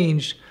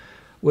changed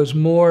was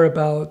more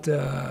about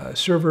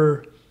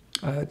server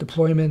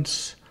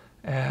deployments,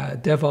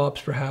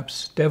 DevOps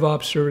perhaps,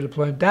 DevOps server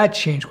deployment. That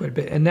changed quite a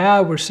bit. And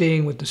now we're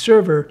seeing with the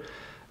server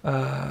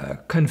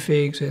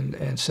configs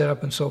and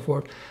setup and so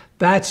forth,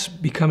 that's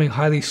becoming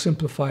highly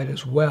simplified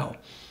as well.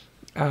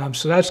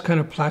 So that's kind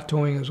of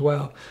plateauing as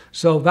well.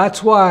 So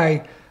that's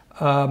why,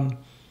 the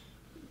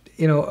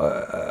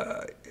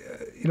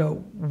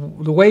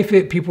way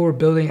people were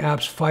building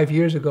apps 5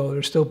 years ago,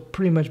 they're still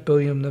pretty much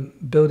building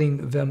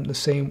them the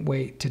same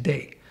way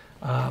today.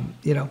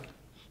 It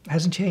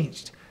hasn't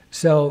changed.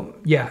 So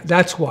yeah,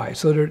 that's why.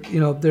 So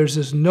there's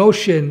this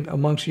notion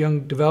amongst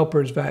young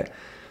developers that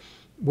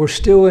we're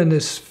still in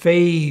this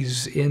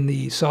phase in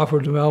the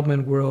software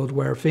development world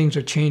where things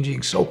are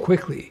changing so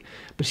quickly,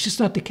 but it's just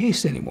not the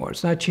case anymore.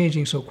 It's not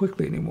changing so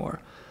quickly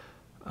anymore.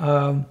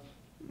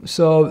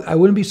 So I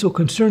wouldn't be so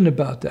concerned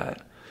about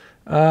that.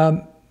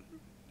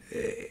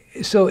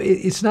 So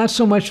it's not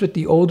so much that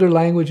the older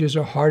languages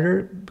are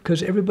harder,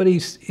 because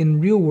everybody's in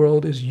real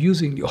world is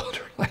using the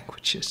older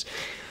languages,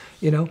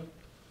 you know.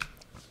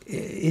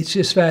 It's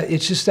just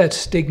that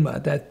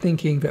stigma, that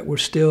thinking that we're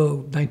still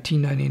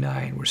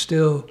 1999, we're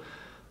still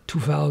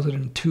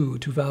 2002,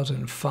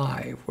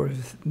 2005, where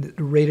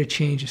the rate of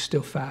change is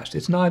still fast.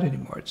 It's not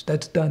anymore.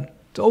 That's done.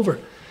 It's over.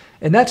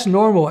 And that's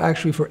normal,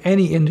 actually, for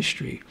any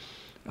industry.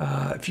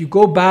 If you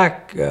go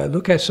back,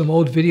 look at some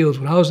old videos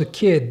when I was a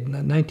kid in the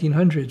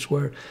 1900s,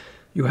 where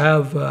you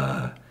have,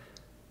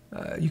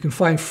 you can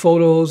find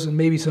photos and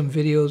maybe some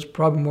videos,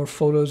 probably more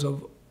photos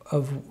of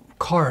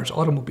cars,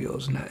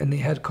 automobiles, and they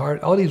had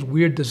cars, all these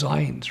weird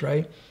designs,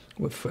 right?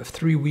 With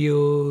 3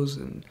 wheels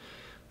and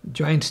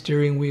giant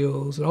steering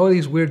wheels and all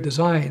these weird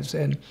designs.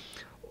 And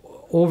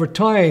over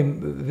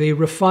time, they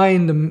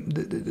refined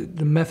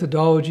the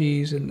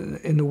methodologies and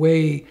in the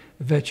way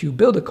that you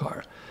build a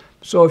car.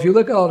 So if you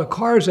look at all the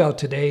cars out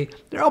today,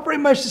 they're all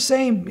pretty much the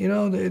same. You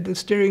know, the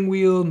steering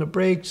wheel and the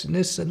brakes and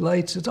this and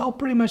lights, it's all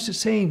pretty much the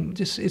same.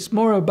 Just it's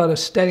more about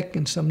aesthetic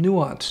and some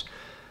nuance.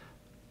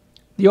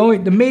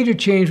 The major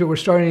change that we're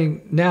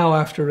starting now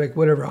after like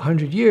whatever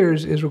 100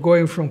 years is we're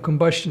going from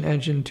combustion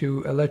engine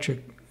to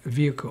electric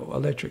vehicle,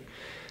 electric.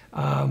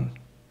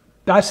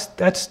 That's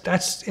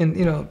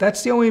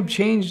the only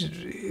change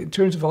in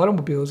terms of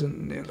automobiles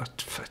in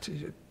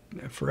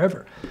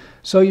forever.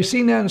 So you're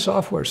seeing that in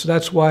software. So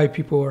that's why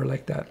people are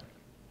like that.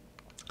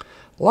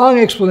 Long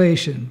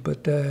explanation,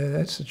 but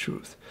that's the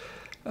truth.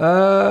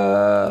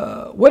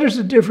 What is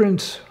the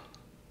difference?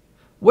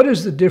 What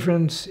is the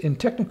difference in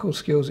technical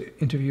skills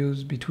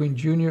interviews between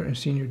junior and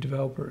senior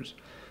developers?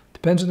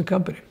 Depends on the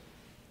company.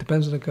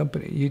 Depends on the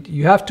company.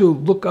 You have to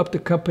look up the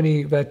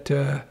company that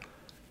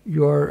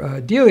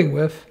you're dealing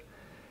with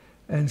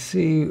and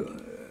see.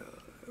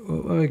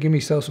 Let me give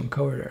myself some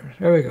color there.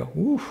 There we go.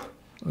 Oof,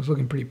 I was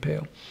looking pretty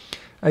pale.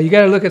 You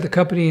got to look at the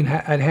company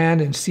at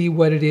hand and see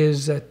what it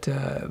is that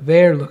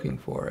they're looking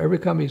for. Every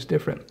company is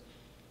different.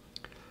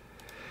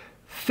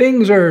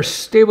 Things are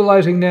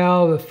stabilizing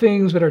now. The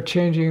things that are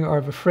changing are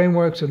the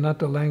frameworks and not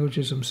the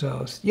languages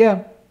themselves.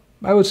 Yeah,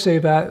 I would say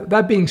that.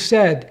 That being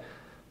said,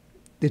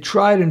 the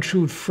tried and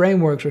true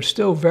frameworks are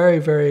still very,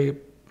 very,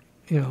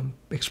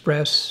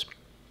 Express,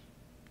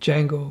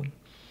 Django,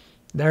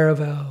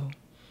 Laravel,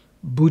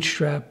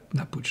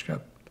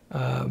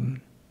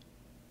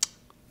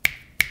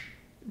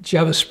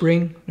 Java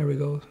Spring. There we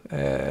go.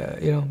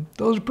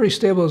 Those are pretty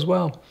stable as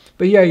well.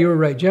 But yeah, you were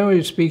right.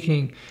 Generally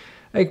speaking,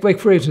 like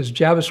for instance,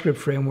 JavaScript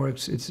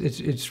frameworks,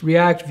 it's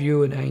React,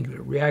 Vue, and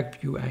Angular.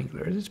 React, Vue,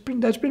 Angular.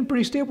 That's been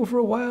pretty stable for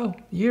a while,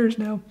 years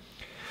now.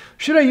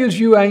 Should I use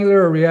Vue,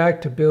 Angular, or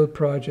React to build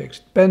projects?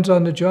 Depends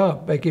on the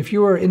job. Like if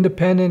you were an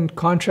independent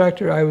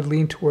contractor, I would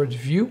lean towards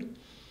Vue.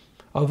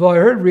 Although I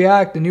heard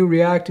React, the new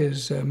React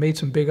has made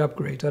some big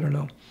upgrades. I don't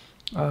know.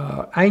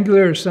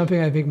 Angular is something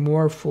I think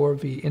more for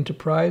the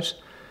enterprise,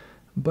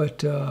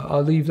 but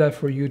I'll leave that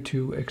for you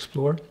to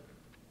explore.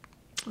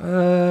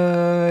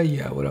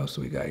 Yeah, what else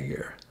do we got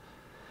here?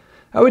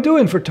 How we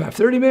doing for time?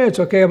 30 minutes.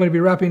 Okay, I'm going to be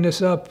wrapping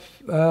this up.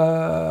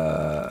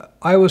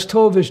 I was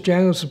told this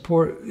Django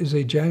support is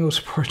a Django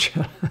support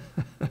channel.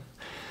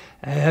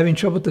 Having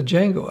trouble with the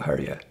Django, how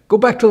are you? Go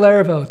back to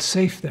Laravel. It's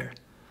safe there.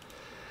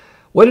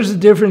 What is the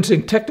difference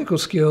in technical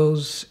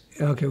skills?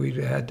 Okay, we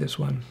had this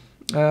one.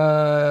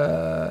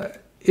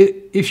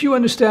 If you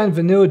understand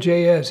vanilla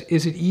JS,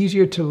 is it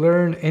easier to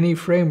learn any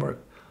framework?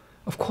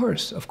 Of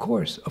course, of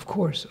course, of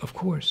course, of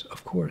course,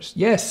 of course.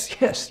 Yes,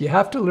 yes, you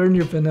have to learn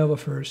your vanilla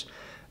first.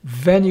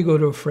 Then you go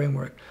to a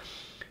framework.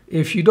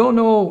 If you don't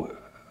know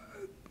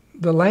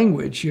the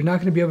language, you're not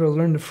going to be able to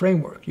learn the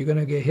framework. You're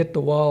going to hit the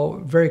wall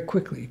very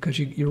quickly because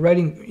you're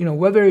writing,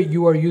 whether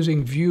you are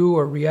using Vue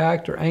or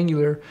React or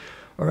Angular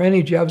or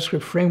any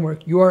JavaScript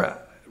framework, you are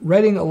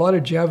writing a lot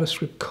of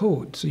JavaScript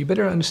code. So you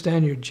better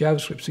understand your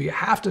JavaScript. So you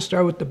have to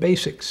start with the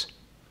basics.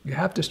 You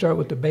have to start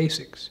with the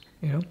basics,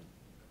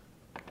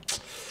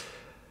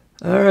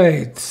 All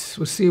right,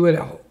 let's see what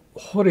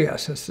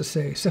Jorias has to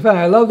say. Stefan,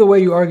 I love the way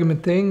you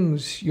argument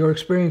things. Your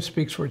experience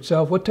speaks for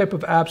itself. What type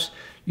of apps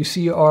you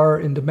see are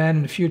in demand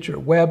in the future?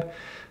 Web.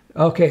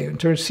 Okay, in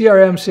terms of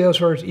CRM,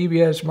 Salesforce,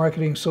 EBS,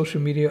 marketing,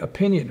 social media,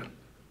 opinion.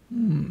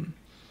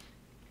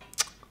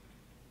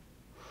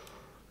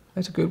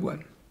 That's a good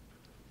one.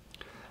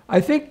 I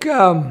think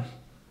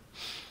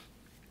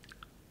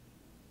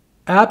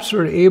apps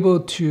are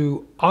able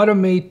to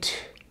automate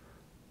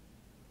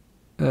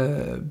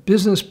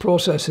business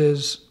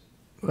processes,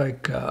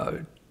 like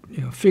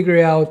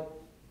figuring out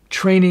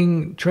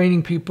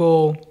training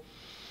people,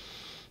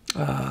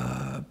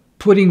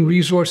 putting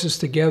resources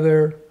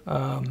together.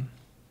 I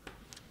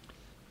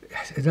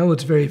know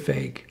it's very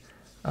vague.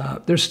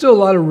 There's still a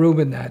lot of room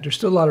in that.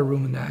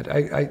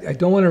 I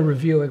don't want to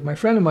reveal. Like my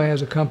friend of mine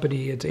has a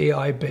company. It's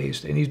AI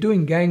based, and he's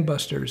doing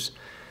gangbusters.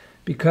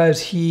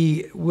 because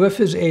with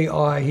his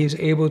AI, he's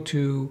able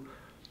to,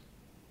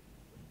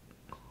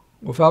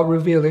 without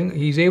revealing,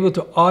 he's able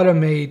to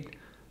automate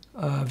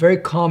very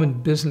common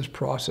business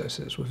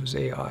processes with his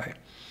AI.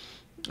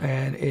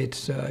 And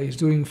he's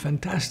doing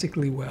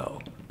fantastically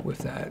well with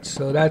that.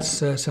 So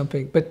that's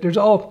something. But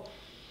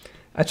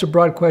that's a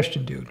broad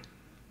question, dude.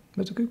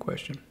 That's a good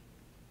question.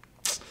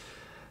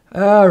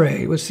 All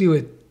right, let's see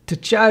what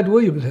Chad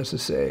Williams has to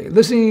say.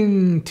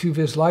 Listening to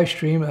this live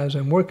stream as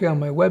I'm working on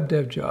my web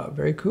dev job.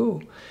 Very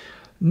cool.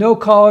 No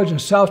college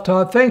and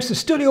self-taught. Thanks to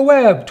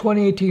Studioweb,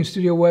 2018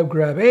 Studioweb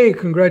grad. Hey,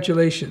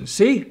 congratulations.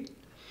 See?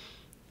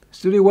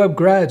 Studioweb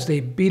grads, they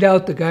beat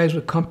out the guys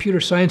with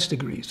computer science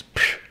degrees.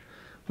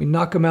 We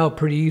knock them out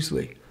pretty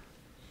easily.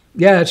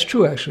 Yeah, it's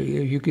true,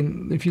 actually.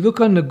 If you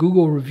look on the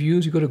Google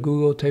reviews, you go to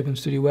Google, type in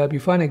Studioweb, you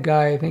find a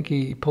guy, I think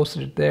he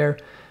posted it there.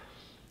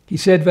 He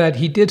said that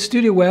he did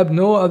Studioweb,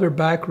 no other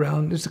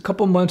background. It's a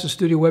couple months of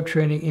Studioweb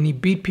training, and he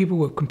beat people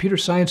with computer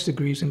science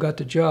degrees and got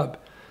the job.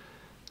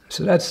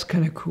 So that's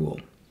kind of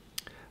cool.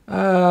 Hi,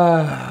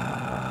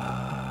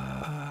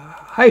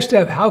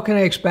 Stef. How can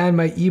I expand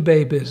my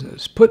eBay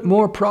business? Put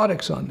more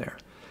products on there.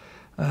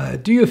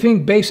 Do you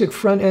think basic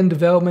front-end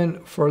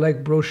development for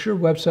like brochure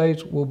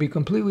websites will be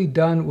completely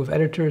done with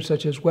editors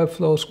such as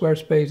Webflow,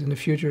 Squarespace in the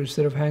future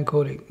instead of hand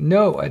coding?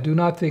 No, I do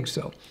not think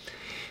so.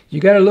 You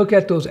got to look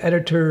at those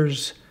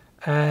editors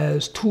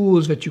as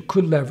tools that you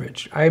could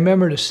leverage. I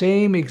remember the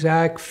same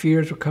exact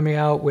fears were coming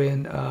out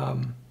when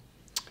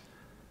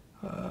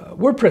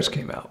WordPress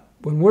came out.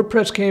 When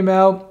WordPress came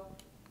out,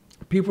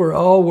 people were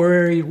all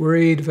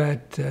worried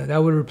that that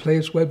would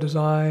replace web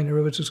design,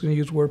 everyone's just going to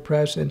use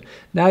WordPress. And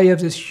now you have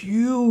this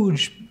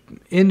huge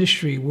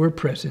industry,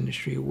 WordPress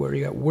industry, where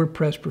you got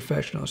WordPress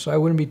professionals. So I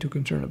wouldn't be too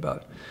concerned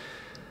about it.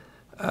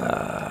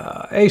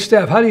 Hey,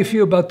 Steph, how do you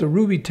feel about the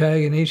Ruby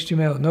tag in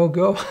HTML? No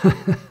go?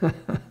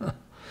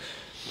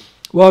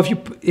 Well,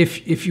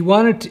 if you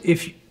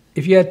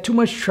had too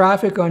much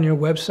traffic on your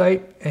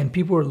website and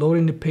people were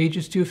loading the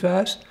pages too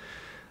fast,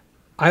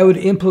 I would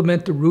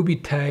implement the Ruby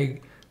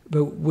tag,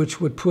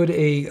 which would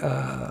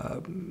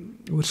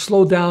would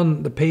slow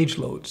down the page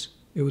loads.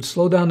 It would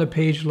slow down the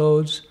page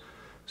loads.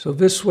 So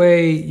this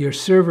way your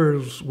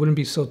servers wouldn't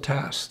be so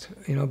tasked,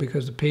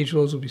 because the page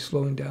loads would be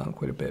slowing down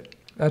quite a bit.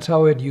 That's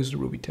how I'd use the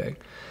Ruby tag.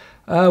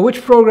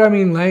 Which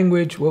programming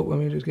language, let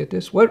me just get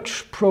this.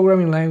 Which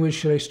programming language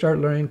should I start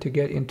learning to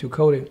get into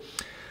coding?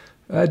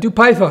 Do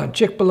Python.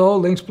 Check below,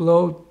 links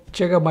below.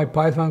 Check out my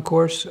Python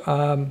course.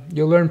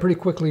 You'll learn pretty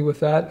quickly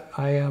with that.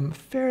 I am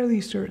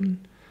fairly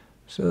certain.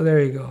 So there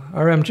you go.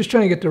 All right, I'm just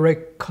trying to get the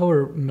right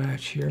color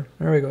match here.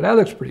 There we go. That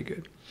looks pretty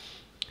good.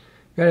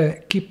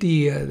 Gotta keep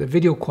the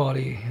video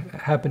quality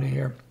happening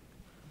here.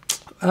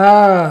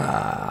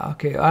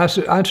 Okay.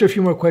 I'll answer a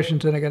few more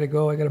questions, then I gotta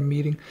go. I got a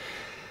meeting.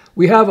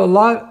 We have a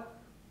lot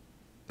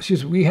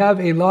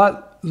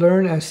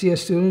learn as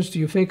CS students. Do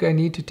you think I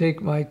need to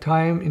take my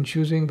time in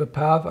choosing the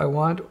path I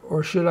want,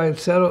 or should I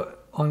settle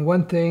on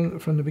one thing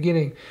from the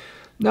beginning?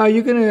 Now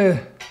you can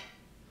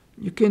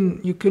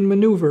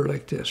maneuver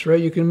like this, right?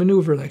 You can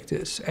maneuver like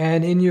this.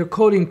 And in your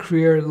coding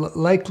career,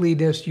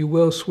 likeliness, you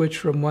will switch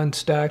from one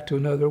stack to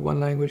another, one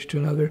language to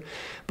another.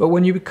 But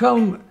when you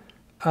become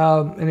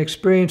an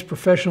experienced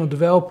professional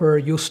developer,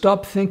 you'll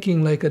stop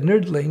thinking like a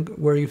nerdling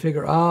where you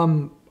figure,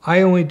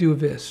 I only do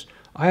this.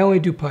 I only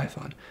do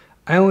Python.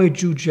 I only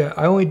do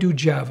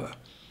Java,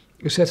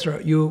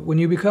 etc. When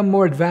you become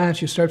more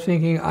advanced, you start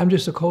thinking, I'm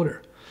just a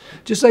coder.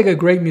 Just like a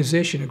great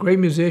musician. A great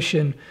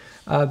musician,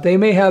 they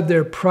may have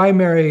their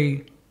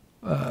primary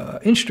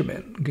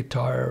instrument,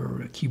 guitar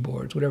or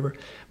keyboards, whatever,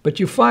 but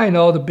you find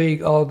all the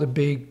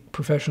big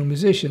professional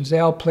musicians, they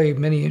all play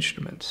many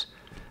instruments.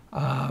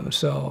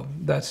 So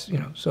that's,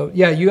 so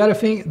yeah, you got to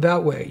think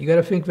that way. You got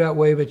to think that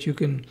way, but you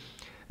can,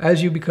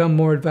 as you become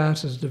more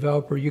advanced as a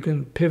developer, you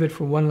can pivot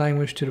from one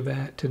language to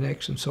the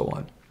next and so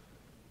on.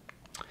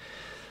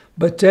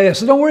 But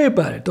so don't worry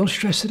about it. Don't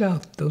stress it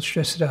out. Don't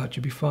stress it out.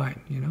 You'll be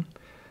fine,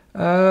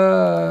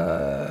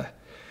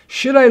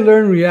 Should I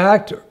learn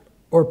React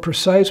or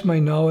precise my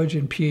knowledge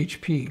in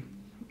PHP?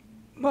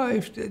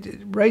 Well,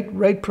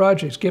 write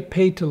projects, get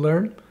paid to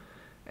learn.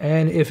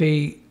 And if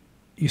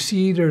you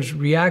see there's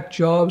React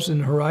jobs in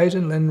the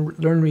horizon, then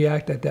learn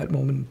React at that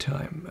moment in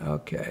time.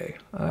 Okay.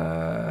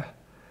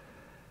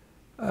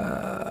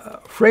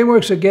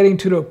 Frameworks are getting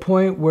to the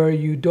point where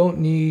you don't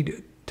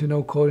need to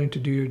know coding to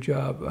do your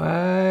job.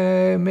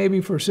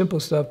 Maybe for simple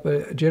stuff,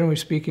 but generally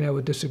speaking, I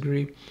would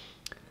disagree.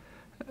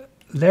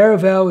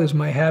 Laravel is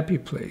my happy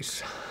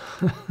place.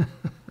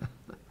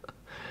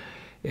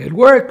 It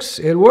works.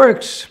 It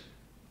works.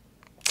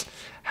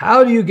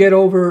 How do you get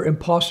over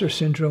imposter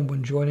syndrome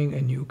when joining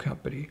a new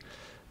company?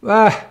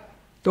 Don't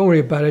worry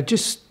about it.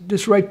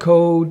 Just write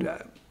code,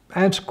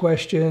 answer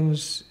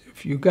questions.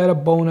 If you got a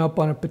bone up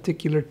on a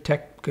particular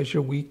tech because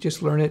you're weak,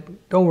 just learn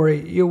it. Don't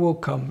worry, it will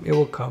come. It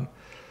will come.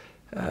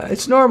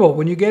 It's normal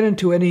when you get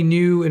into any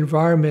new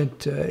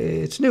environment.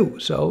 It's new,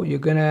 so you're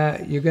gonna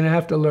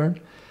have to learn.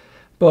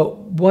 But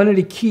one of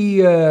the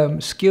key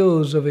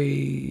skills of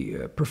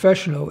a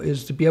professional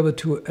is to be able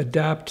to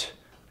adapt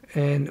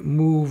and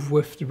move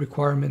with the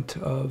requirement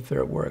of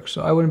their work.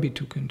 So I wouldn't be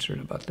too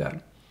concerned about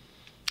that.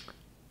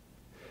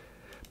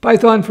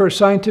 Python for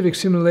scientific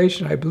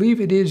simulation, I believe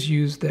it is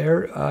used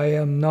there. I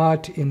am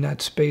not in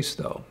that space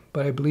though,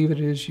 but I believe it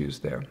is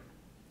used there.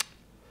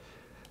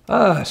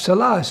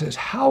 Salah says,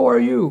 how are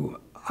you?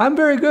 I'm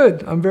very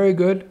good. I'm very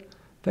good.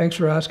 Thanks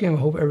for asking. I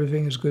hope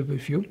everything is good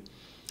with you.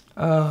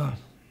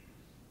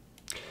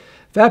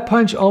 That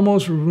punch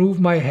almost removed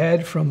my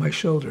head from my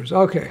shoulders.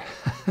 Okay.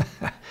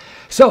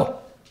 So,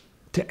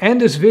 to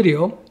end this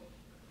video,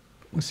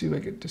 let's see if I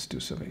can just do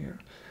something here.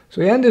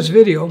 So, to end this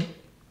video,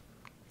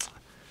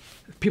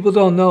 people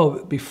don't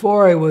know,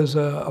 before I was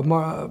a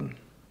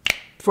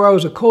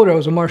coder, I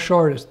was a martial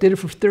artist. Did it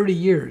for 30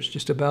 years,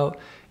 just about.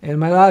 And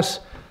my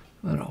last,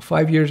 I don't know,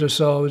 5 years or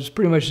so, I was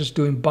pretty much just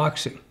doing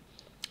boxing.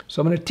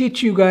 So I'm going to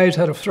teach you guys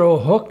how to throw a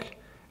hook.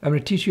 I'm going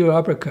to teach you an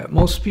uppercut.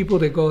 Most people,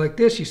 they go like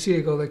this. You see,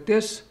 they go like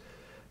this.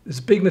 It's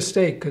a big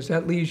mistake because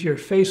that leaves your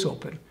face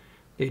open.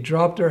 They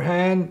drop their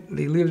hand,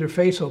 they leave their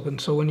face open.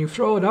 So when you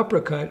throw an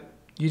uppercut,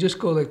 you just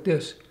go like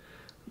this.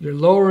 You're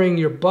lowering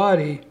your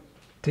body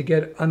to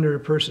get under a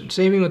person.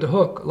 Same thing with the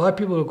hook. A lot of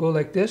people will go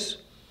like this.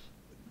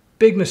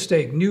 Big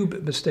mistake, new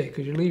mistake,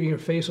 because you're leaving your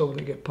face open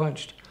to get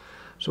punched.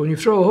 So when you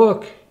throw a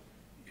hook,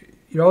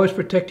 you're always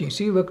protecting.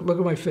 See, look at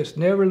my fist.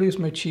 Never leaves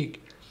my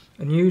cheek.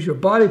 And you use your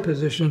body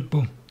position,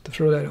 boom, to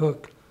throw that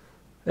hook.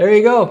 There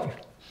you go.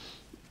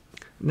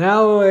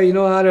 Now you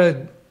know how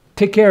to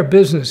take care of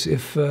business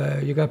if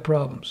you got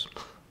problems.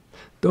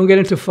 Don't get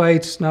into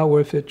fights. Not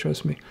worth it,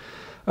 trust me.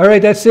 All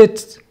right, that's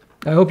it.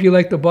 I hope you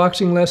like the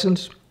boxing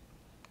lessons.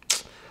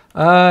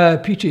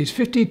 Peachy is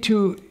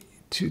 52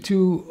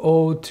 too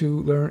old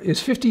to learn. Is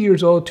 50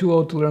 years old too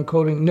old to learn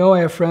coding? No,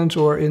 I have friends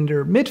who are in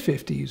their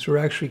mid-50s who are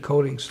actually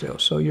coding still,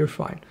 so you're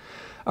fine.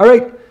 All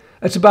right,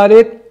 that's about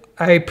it.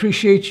 I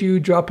appreciate you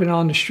dropping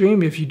on the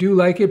stream. If you do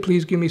like it,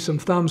 please give me some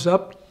thumbs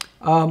up.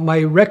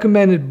 My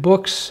recommended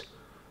books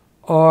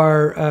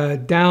are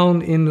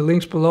down in the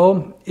links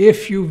below.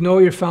 If you know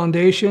your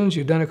foundations,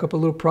 you've done a couple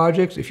little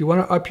projects, if you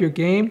want to up your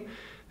game,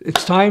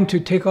 it's time to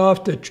take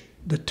off the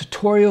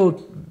tutorial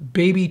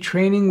baby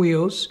training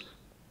wheels.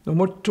 No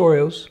more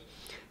tutorials.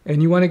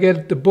 And you want to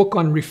get the book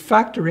on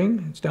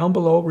refactoring. It's down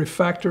below,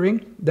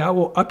 refactoring. That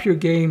will up your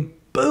game,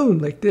 boom,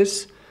 like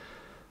this.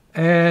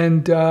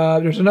 And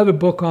there's another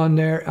book on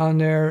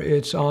there.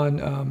 It's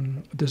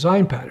on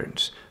design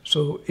patterns.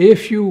 So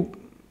if you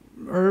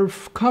are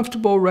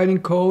comfortable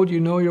writing code, you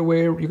know your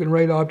way, you can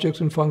write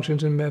objects and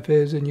functions and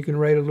methods, and you can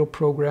write a little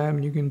program,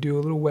 and you can do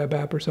a little web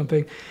app or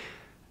something.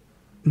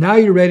 Now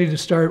you're ready to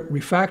start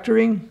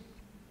refactoring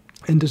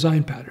and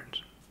design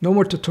patterns. No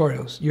more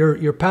tutorials.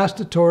 You're past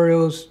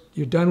tutorials.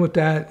 You're done with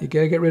that. You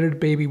gotta get rid of the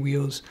baby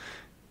wheels.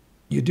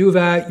 You do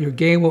that, your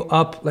game will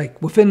up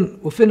like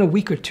within a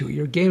week or two.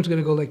 Your game's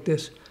gonna go like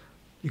this.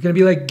 You're gonna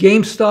be like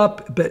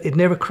GameStop, but it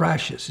never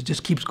crashes. It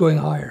just keeps going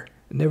higher.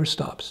 It never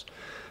stops.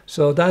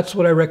 So that's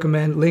what I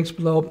recommend. Links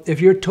below.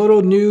 If you're a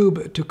total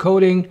noob to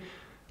coding,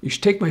 you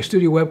should take my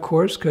Studioweb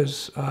course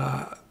because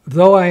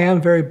though I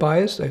am very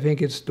biased, I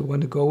think it's the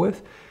one to go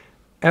with.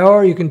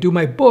 Or you can do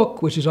my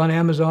book, which is on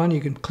Amazon.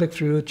 You can click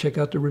through it, check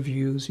out the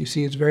reviews. You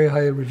see it's very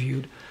highly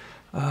reviewed.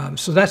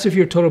 So that's if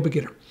you're a total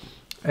beginner.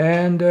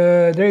 And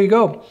there you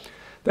go.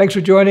 Thanks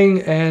for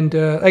joining. And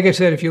like I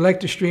said, if you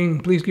like the stream,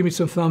 please give me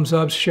some thumbs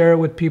up, share it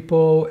with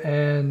people,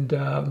 and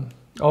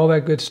all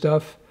that good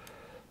stuff.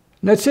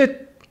 And that's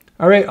it.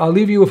 All right, I'll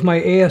leave you with my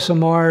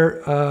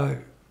ASMR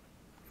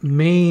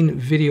Maine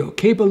video.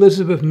 Cape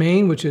Elizabeth,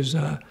 Maine, which is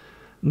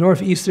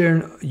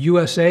northeastern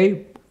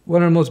USA.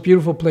 One of the most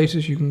beautiful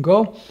places you can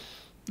go.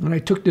 And I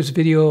took this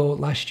video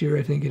last year,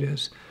 I think it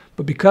is.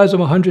 But because I'm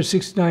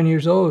 169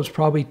 years old, it was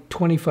probably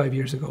 25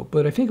 years ago.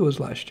 But I think it was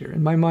last year,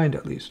 in my mind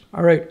at least.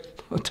 All right,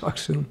 we'll talk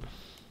soon.